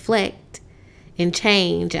self-reflect and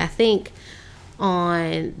change? I think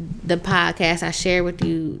on the podcast I shared with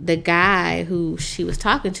you, the guy who she was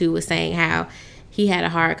talking to was saying how he had a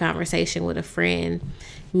hard conversation with a friend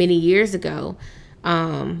many years ago,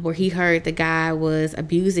 where he heard the guy was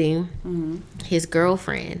abusing his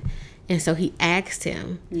girlfriend. And so he asked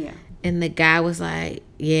him. Yeah. And the guy was like,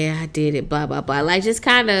 yeah, I did it, blah, blah, blah. Like, just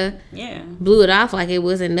kind of blew it off like it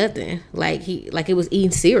wasn't nothing. Like, it was eating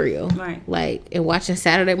cereal. Right. Like, and watching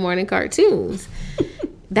Saturday morning cartoons.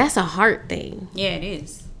 That's a heart thing. Yeah, it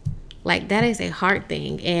is. Like, that is a heart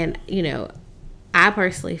thing. And, I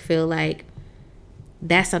personally feel like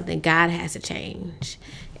that's something God has to change.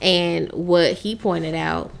 And what he pointed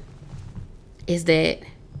out is that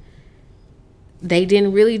they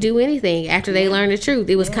didn't really do anything after they learned the truth.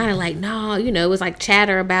 It was kind of like, no, it was like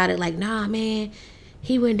chatter about it. Like, nah, man,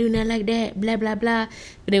 he wouldn't do nothing like that, blah, blah, blah.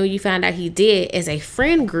 But then when you found out he did, as a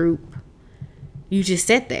friend group, you just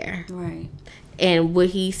sat there. Right. And what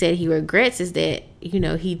he said he regrets is that,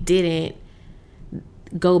 he didn't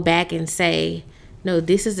go back and say, no,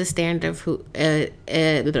 this is the standard of who.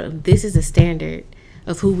 This is the standard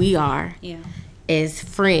of who we are. Yeah. As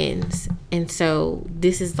friends, and so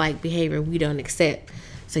this is like behavior we don't accept.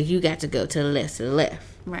 So you got to go to the left.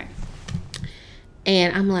 Right.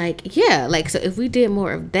 And I'm like, yeah, like, so if we did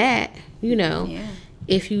more of that, you know,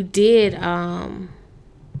 if you did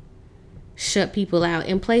shut people out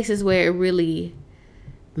in places where it really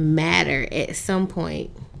matter at some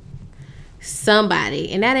point,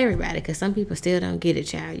 somebody, and not everybody, because some people still don't get it,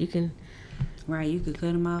 child. You can, right, you could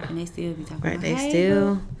cut them off and they still be talking right, about,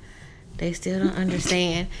 they still don't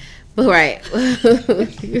understand. But right.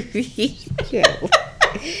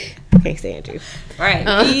 Can't stand you. Right.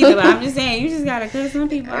 Either, but I'm just saying, you just gotta cut some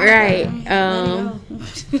people off. Right.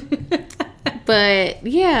 But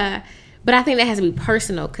yeah. But I think that has to be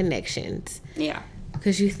personal connections. Yeah.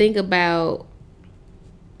 Because you think about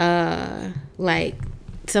like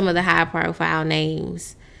some of the high profile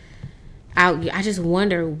names. I just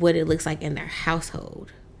wonder what it looks like in their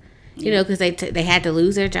household. You know, because they had to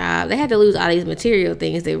lose their job. They had to lose all these material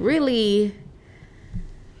things that really,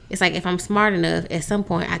 it's like, if I'm smart enough, at some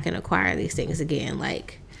point I can acquire these things again.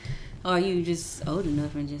 Like, or you just old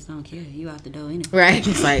enough and just don't care. You out the door anyway. Right.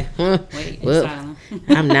 It's like, wait, well,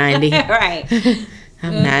 I'm 90. Right.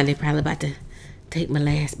 I'm 90, probably about to take my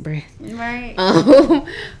last breath. Right.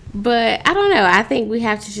 But I don't know. I think we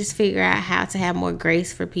have to just figure out how to have more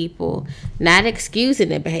grace for people. Not excusing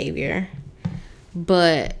the behavior,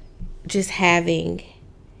 but just having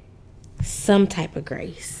some type of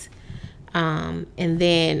grace, and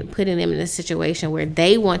then putting them in a situation where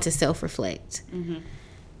they want to self-reflect,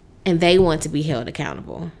 and they want to be held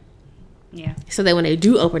accountable. Yeah. So that when they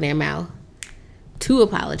do open their mouth to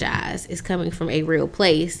apologize, it's coming from a real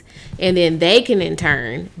place, and then they can in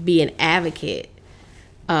turn be an advocate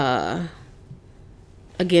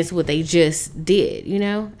against what they just did. You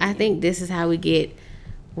know, I think this is how we get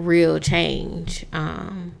real change.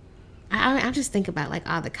 I just think about like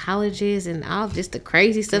all the colleges and all just the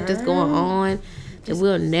crazy stuff that's going on that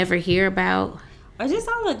we'll never hear about. Or just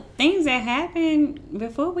all the things that happened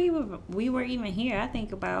before we were even here. I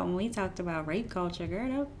think about when we talked about rape culture,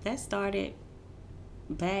 girl, that started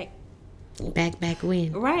back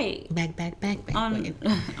when. Right. Back on, when.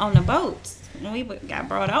 On the boats. When we got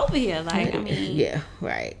brought over here. Like, I mean. Yeah,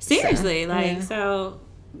 right. Seriously. So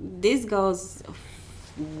this goes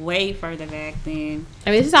way further back than.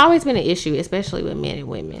 I mean, it's always been an issue, especially with men and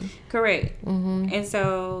women. Correct. Mm-hmm. And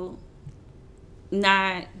so,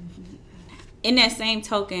 not in that same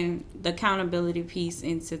token, the accountability piece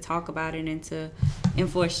and to talk about it and to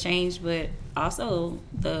enforce change, but also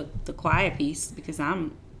the quiet piece, because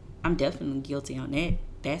I'm definitely guilty on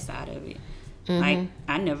that side of it. Mm-hmm. Like,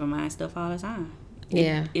 I never mind stuff all the time.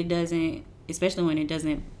 It doesn't, especially when it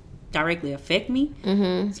doesn't directly affect me.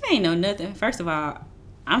 Mm-hmm. So I ain't know nothing. First of all,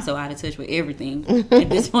 I'm so out of touch with everything at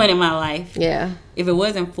this point in my life. Yeah. If it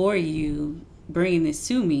wasn't for you bringing this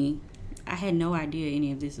to me, I had no idea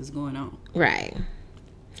any of this was going on. Right.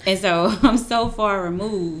 And so I'm so far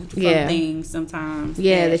removed from things sometimes.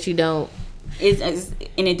 Yeah, that you don't. And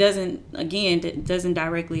it doesn't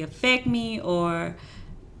directly affect me or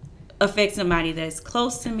affect somebody that's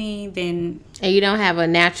close to me, then. And you don't have a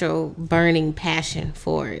natural burning passion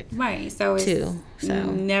for it. Right. So it's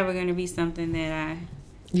never going to be something that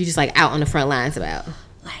you just like out on the front lines about.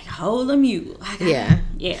 Like, hold a mute. Yeah.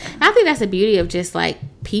 I think that's the beauty of just like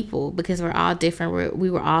people, because we're all different. We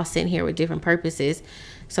were all sitting here with different purposes.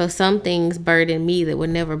 So some things burden me that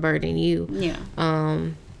would never burden you. Yeah.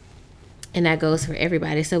 And that goes for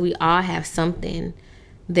everybody. So we all have something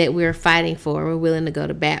that we're fighting for, we're willing to go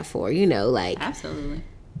to bat for, you know, like. Absolutely.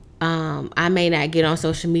 I may not get on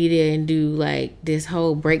social media and do like this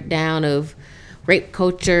whole breakdown of rape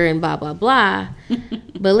culture and blah, blah, blah.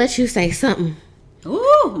 But let you say something.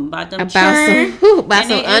 Ooh, about some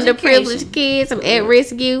underprivileged kids, some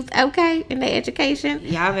at-risk youth, okay, in their education.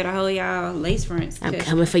 Y'all better hold y'all lace fronts. I'm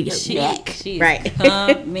coming for your neck. She right.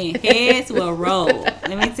 Coming. Heads will roll.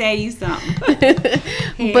 Let me tell you something.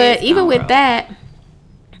 But even with that,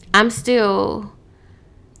 I'm still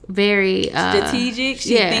very strategic.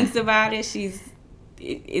 She thinks about it.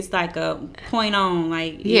 It's like a point on.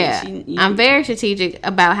 Like I'm very strategic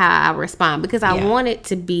about how I respond, because I want it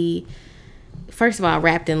to be, first of all,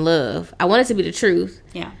 wrapped in love. I want it to be the truth.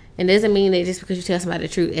 Yeah. And it doesn't mean that just because you tell somebody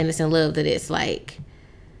the truth and it's in love that it's like,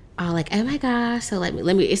 oh, like, oh my gosh. So let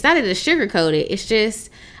me. It's not that it's sugarcoated. It's just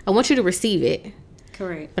I want you to receive it.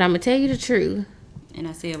 Correct. But I'm gonna tell you the truth. And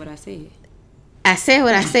I said what I said. I said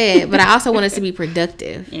what I said, but I also want it to be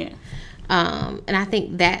productive. Yeah. And I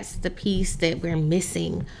think that's the piece that we're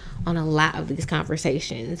missing on a lot of these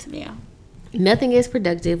conversations. Yeah. Nothing is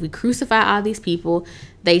productive. We crucify all these people.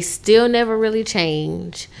 They still never really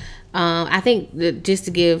change. I think that just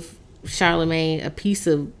to give Charlemagne a piece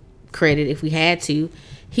of credit, if we had to,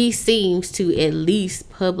 he seems to at least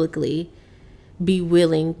publicly be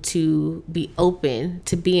willing to be open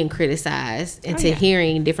to being criticized and to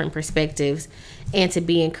hearing different perspectives and to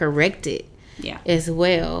being corrected as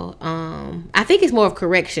well. I think it's more of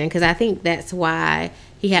correction, because I think that's why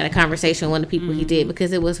he had a conversation with one of the people he did,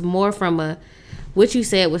 because it was more from what you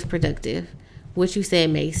said was productive, what you said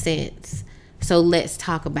made sense, so let's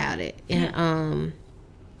talk about it. And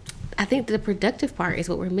I think the productive part is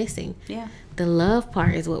what we're missing. The love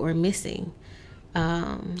part is what we're missing.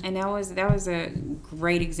 And that was a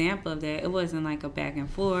great example of that. It wasn't like a back and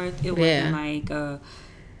forth. It wasn't like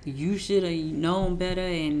you should have known better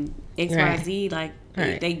and XYZ. Like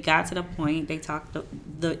they got to the point. They talked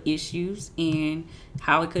the issues and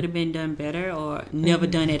how it could have been done better or never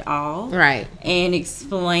done at all. Right. And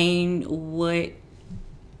explain what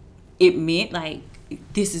it meant. Like,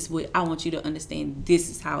 this is what I want you to understand. This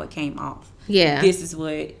is how it came off. Yeah. This is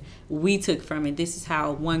what we took from it. This is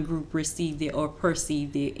how one group received it or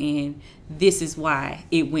perceived it, and this is why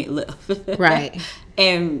it went left. Right.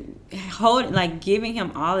 And giving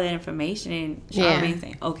him all that information and Charlemagne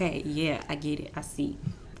saying, okay, yeah, I get it, I see.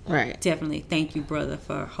 Right. Definitely. Thank you, brother,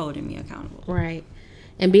 for holding me accountable. Right.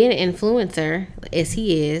 And being an influencer, as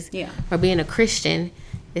he is, or being a Christian,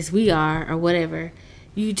 as we are, or whatever,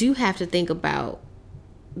 you do have to think about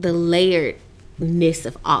the layeredness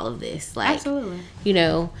of all of this. Like, absolutely. You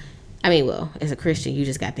know, I mean, well, as a Christian, you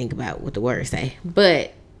just got to think about what the words say.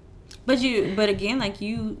 But again, like,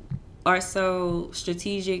 you are so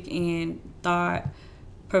strategic and thought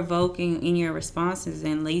provoking in your responses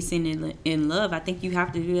and lacing in love. I think you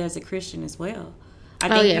have to do that as a Christian as well. I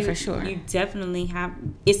think for sure. You definitely have,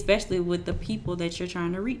 especially with the people that you're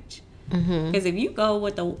trying to reach. Because if you go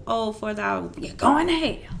with the for thou, you're going to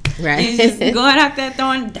hell. Right. You're just going out there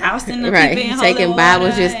dousing the people in holy taking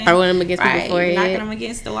Bibles, just throwing them against people's forehead. Knocking them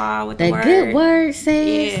against the wall with the word. The good word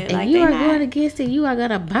says, and like you are going against it, you are going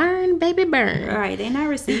to burn, baby, burn. Right. They're not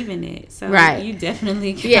receiving it. So you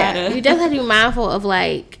definitely gotta. Yeah. You definitely have to be mindful of,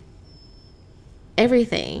 like,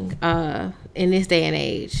 everything in this day and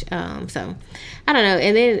age. So, I don't know.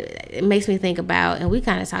 And then it makes me think about, and we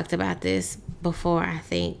kind of talked about this before, I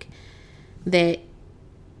think, that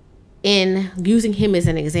in using him as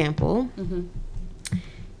an example,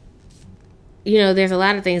 you know, there's a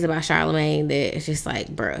lot of things about Charlemagne that it's just like,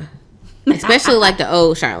 bruh. Especially like the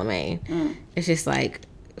old Charlemagne. It's just like,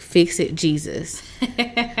 fix it, Jesus.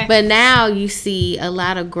 But now you see a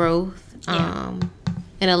lot of growth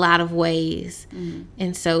in a lot of ways.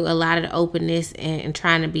 And so a lot of the openness and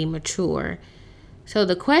trying to be mature. So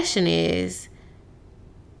the question is,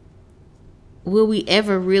 will we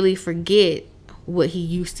ever really forget what he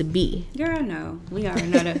used to be? Girl, no. We already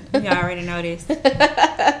know this.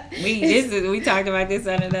 We talked about this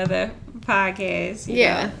on another podcast. You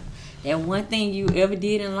know, that one thing you ever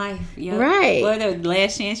did in life. Right. Well, the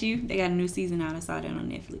Last Chance they got a new season out. I saw that on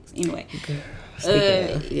Netflix. Anyway.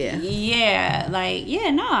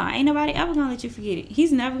 Ain't nobody ever gonna let you forget it.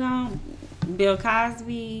 He's never gonna. Bill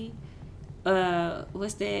Cosby.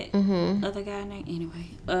 What's that other guy name? Anyway.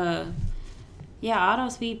 All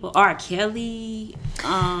those people. R. Kelly.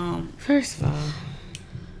 First of all.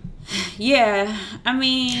 Yeah, I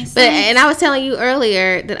mean. And I was telling you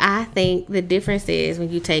earlier that I think the difference is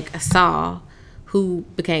when you take a Saul who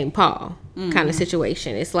became Paul kind of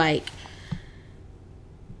situation. It's like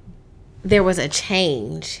there was a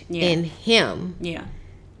change in him. Yeah.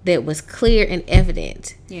 That was clear and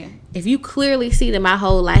evident. Yeah. If you clearly see that my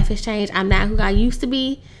whole life has changed, I'm not who I used to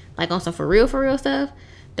be, like on some for real stuff.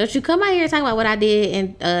 Don't you come out here talking about what I did in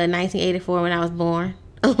 1984 when I was born.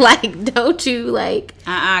 Like, don't you, like...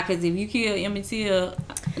 because if you kill Emmett Till,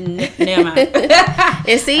 never mind.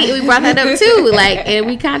 And see, we brought that up too. Like, and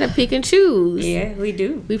we kind of pick and choose. Yeah, we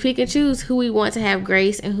do. We pick and choose who we want to have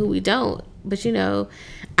grace and who we don't. But, you know,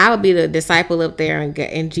 I would be the disciple up there,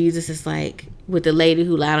 and Jesus is like, with the lady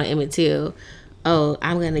who lied on Emmett Till, oh,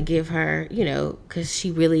 I'm going to give her, you know, because she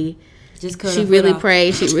really... She really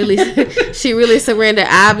prayed. She really surrendered.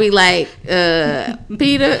 I'll be like,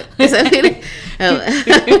 Peter. Is that Peter? Oh.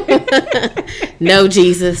 No,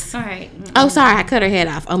 Jesus. All right. Oh, sorry. I cut her head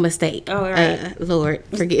off. A mistake. Oh, right. Lord,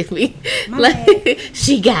 forgive me.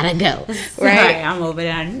 She gotta go. Right. I'm over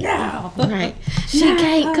there now. Right. She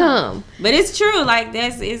can't come. But it's true. Like,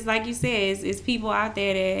 it's like you said. It's people out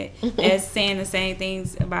there that's saying the same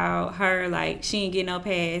things about her. Like, she ain't getting no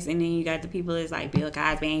pass, and then you got the people that's like, Bill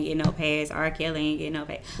Cosby ain't getting no pass. R. Kelly ain't getting no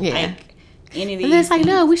pass. Yeah. Like, any of these. And it's like, things.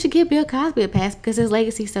 no, we should give Bill Cosby a pass because his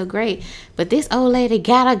legacy's so great. But this old lady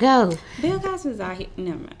gotta go. Bill Cosby's out here.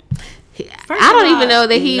 Never mind. I don't even know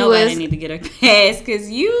that he nobody was. Need to get a pass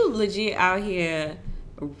because you legit out here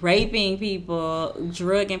raping people,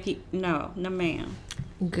 drugging people. No, ma'am.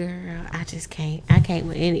 Girl, I just can't. I can't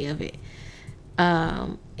with any of it.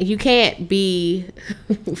 You can't be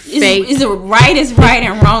fake. Is right is right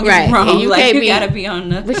and wrong Right. is wrong. And you like can't you be, gotta be on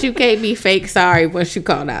the. But you can't be fake sorry once you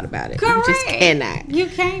called out about it. Correct. You just cannot. You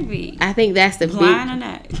can't be. I think that's the Blind big. or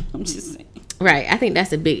not. I'm just saying. Right. I think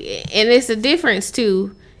that's a big, and it's a difference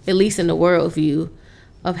too, at least in the worldview,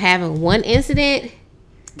 of having one incident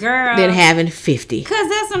Girl. than having 50. Cause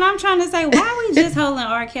that's what I'm trying to say. Why we just holding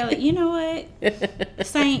R. Kelly? You know what,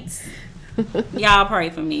 Saints, y'all pray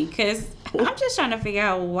for me, cause I'm just trying to figure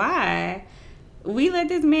out why we let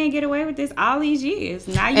this man get away with this all these years.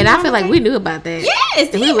 Now you And I feel like we knew about that.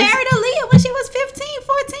 Yes, he married Aaliyah when she was 15,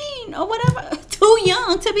 14, or whatever. Too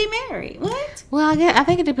young to be married. What? Well, I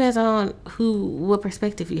think it depends on what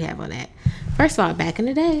perspective you have on that. First of all, back in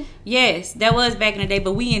the day. Yes, that was back in the day,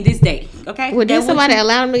 but we in this day, okay? Well, did somebody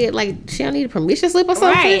allow him to get, like, she don't need a permission slip or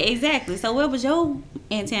something? Right, exactly. So where was your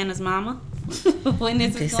antennas, mama, when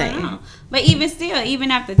this was going saying. on? But even still,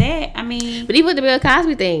 even after that, I mean... But even with the Bill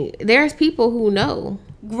Cosby thing, there's people who know.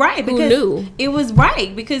 Right, because knew. it was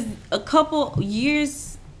right. Because a couple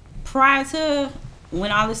years prior to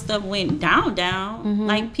when all this stuff went down,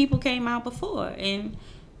 like, people came out before, and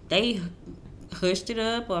they hushed it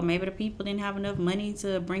up, or maybe the people didn't have enough money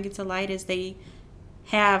to bring it to light as they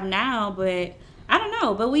have now, but I don't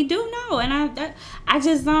know, but we do know, and I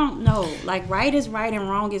just don't know, like, right is right and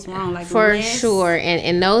wrong is wrong, like, For sure. And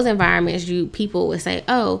in those environments, people would say,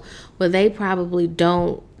 oh, well, they probably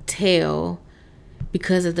don't tell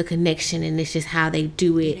because of the connection, and it's just how they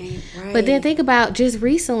do it. Right. But then think about just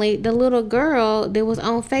recently, the little girl that was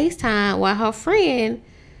on FaceTime while her friend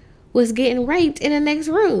was getting raped in the next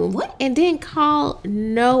room. What? And didn't call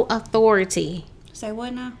no authority. Say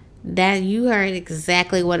what now? That you heard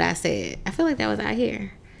exactly what I said. I feel like that was out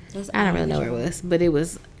here. I don't really know where it was, but it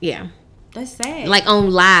was, yeah. That's sad. Like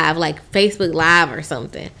on live, like Facebook Live or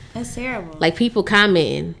something. That's terrible. Like people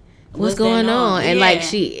commenting, what's going on? And like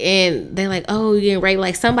they're like, oh, you getting raped.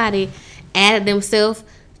 Like somebody added themselves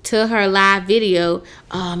to her live video.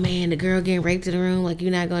 Oh man, the girl getting raped in the room. Like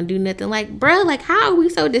you're not gonna do nothing. Like, bruh, like how are we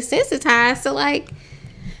so desensitized to like?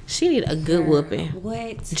 She need a good whooping.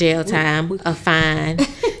 What? Jail time, a fine.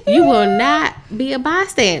 You will not be a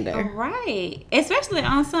bystander. Right. Especially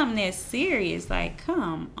on something that's serious. Like,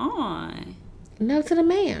 come on. No to the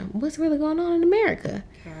man. What's really going on in America?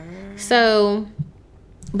 Girl. So,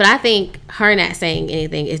 but I think her not saying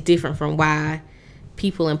anything is different from why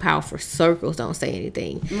people in powerful circles don't say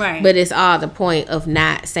anything. Right. But it's all the point of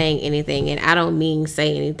not saying anything. And I don't mean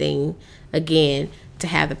say anything, again, to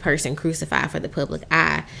have the person crucified for the public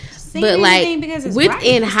eye. Say but like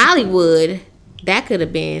within right. Hollywood, that could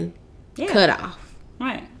have been cut off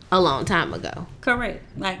right a long time ago. Correct.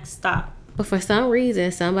 Like, stop. But for some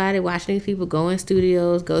reason, somebody watching these people go in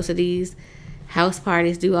studios, go to these house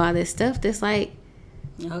parties, do all this stuff that's like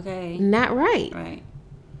not right. Right.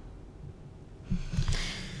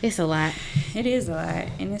 It's a lot. It is a lot,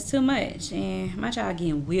 and it's too much. And my child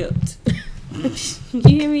getting whipped. You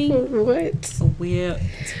hear me? What?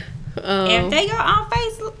 Whipped. If they go on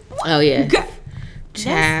Facebook, oh yeah,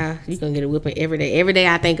 child, you gonna get a whipping every day. Every day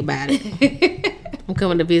I think about it. I'm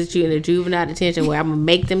coming to visit you in a juvenile detention where I'm gonna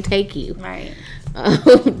make them take you. Right.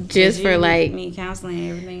 Just for like me counseling and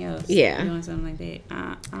everything else. Yeah. Doing something like that.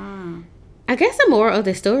 I guess the moral of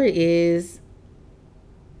the story is,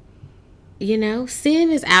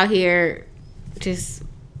 sin is out here just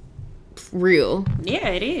real. Yeah,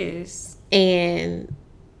 it is. And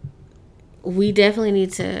we definitely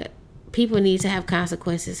people need to have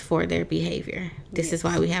consequences for their behavior. This is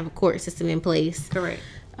why we have a court system in place. Correct.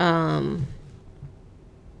 I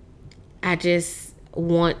just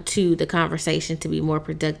want the conversation to be more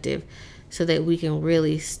productive so that we can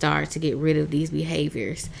really start to get rid of these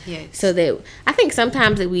behaviors. Yes. So that I think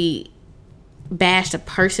sometimes that we bash the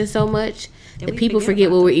person so much that people forget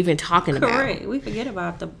what we're even talking about. Correct. We forget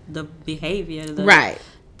about the behavior. Right.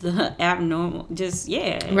 The abnormal. Just,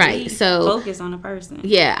 Right. So focus on the person.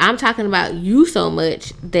 Yeah. I'm talking about you so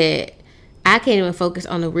much that I can't even focus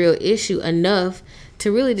on the real issue enough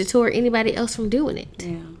to really deter anybody else from doing it.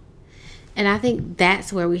 Yeah. And I think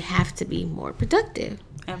that's where we have to be more productive.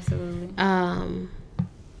 Absolutely.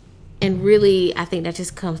 And really, I think that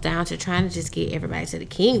just comes down to trying to just get everybody to the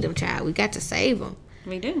kingdom, child. We got to save them.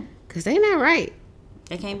 We do. Because they're not right.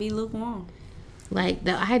 They can't be lukewarm. Like,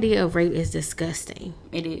 the idea of rape is disgusting.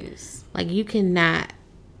 It is. Like, you cannot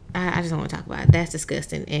I just don't want to talk about it. That's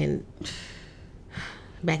disgusting. And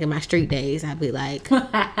back in my street days, I'd be like,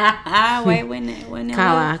 wait, when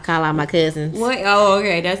call out my cousins. What? Oh,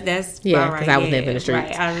 okay, that's yeah, because I was never in the streets.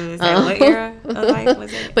 Right. I was gonna say, what era of life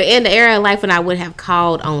was it? But in the era of life when I would have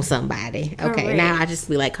called on somebody, okay, Correct. now I just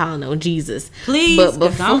be like calling on Jesus. Please,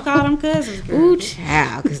 but don't call them cousins. Girl. Ooh,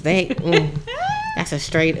 child, because they that's a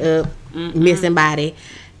straight up missing body.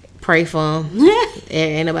 Pray for them.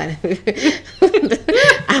 Ain't nobody.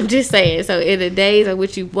 I'm just saying. So in the days in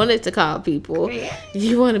which you wanted to call people,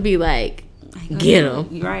 you want to be like, get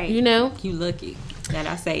them. Right. You know? You lucky that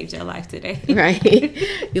I saved your life today. Right.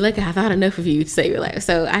 You're lucky I thought enough of you to save your life.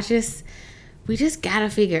 So we just got to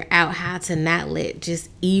figure out how to not let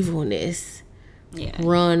just evilness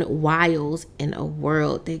run wild in a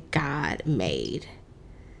world that God made.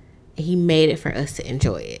 He made it for us to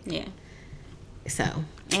enjoy it. Yeah. So.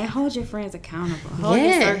 And hold your friends accountable. Hold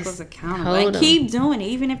your circles accountable. And keep doing it,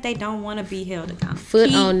 even if they don't want to be held accountable.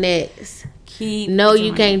 Foot on necks. No,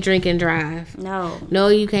 you can't drink and drive. No,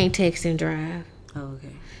 you can't text and drive. Oh,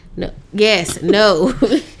 okay. No. Yes. No.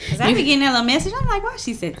 Cause I be getting that little message. I'm like, why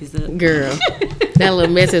she set this up? Girl, that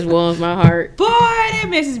little message warms my heart. Boy, that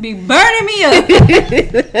message be burning me up.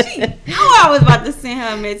 I was about to send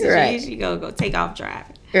her a message. Right. And she go take off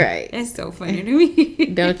driving. Right. That's so funny to me.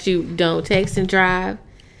 Don't text and drive.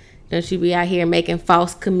 Don't you be out here making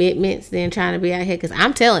false commitments, then trying to be out here. Because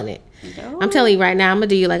I'm telling it. No. I'm telling you right now, I'm going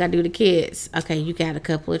to do you like I do the kids. Okay, you got a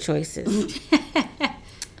couple of choices.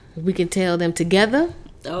 We can tell them together.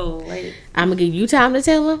 Oh, wait. I'm going to give you time to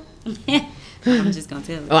tell them. I'm just going to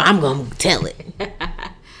tell it. Oh, I'm going to tell it.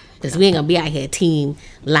 Because we ain't going to be out here team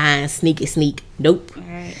lying, sneak. Nope. All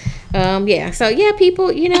right. Yeah. So, yeah, people,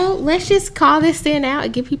 let's just call this sin out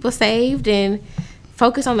and get people saved and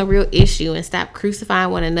focus on the real issue and stop crucifying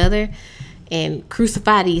one another and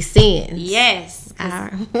crucify these sins. Yes.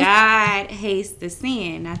 God hates the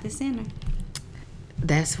sin, not the sinner.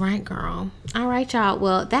 That's right, girl. All right, y'all.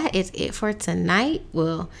 Well, that is it for tonight.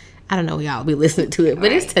 Well, I don't know when y'all will be listening to it,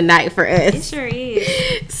 but it's tonight for us. It sure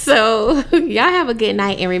is. So, y'all have a good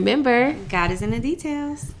night. And remember, God is in the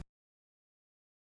details.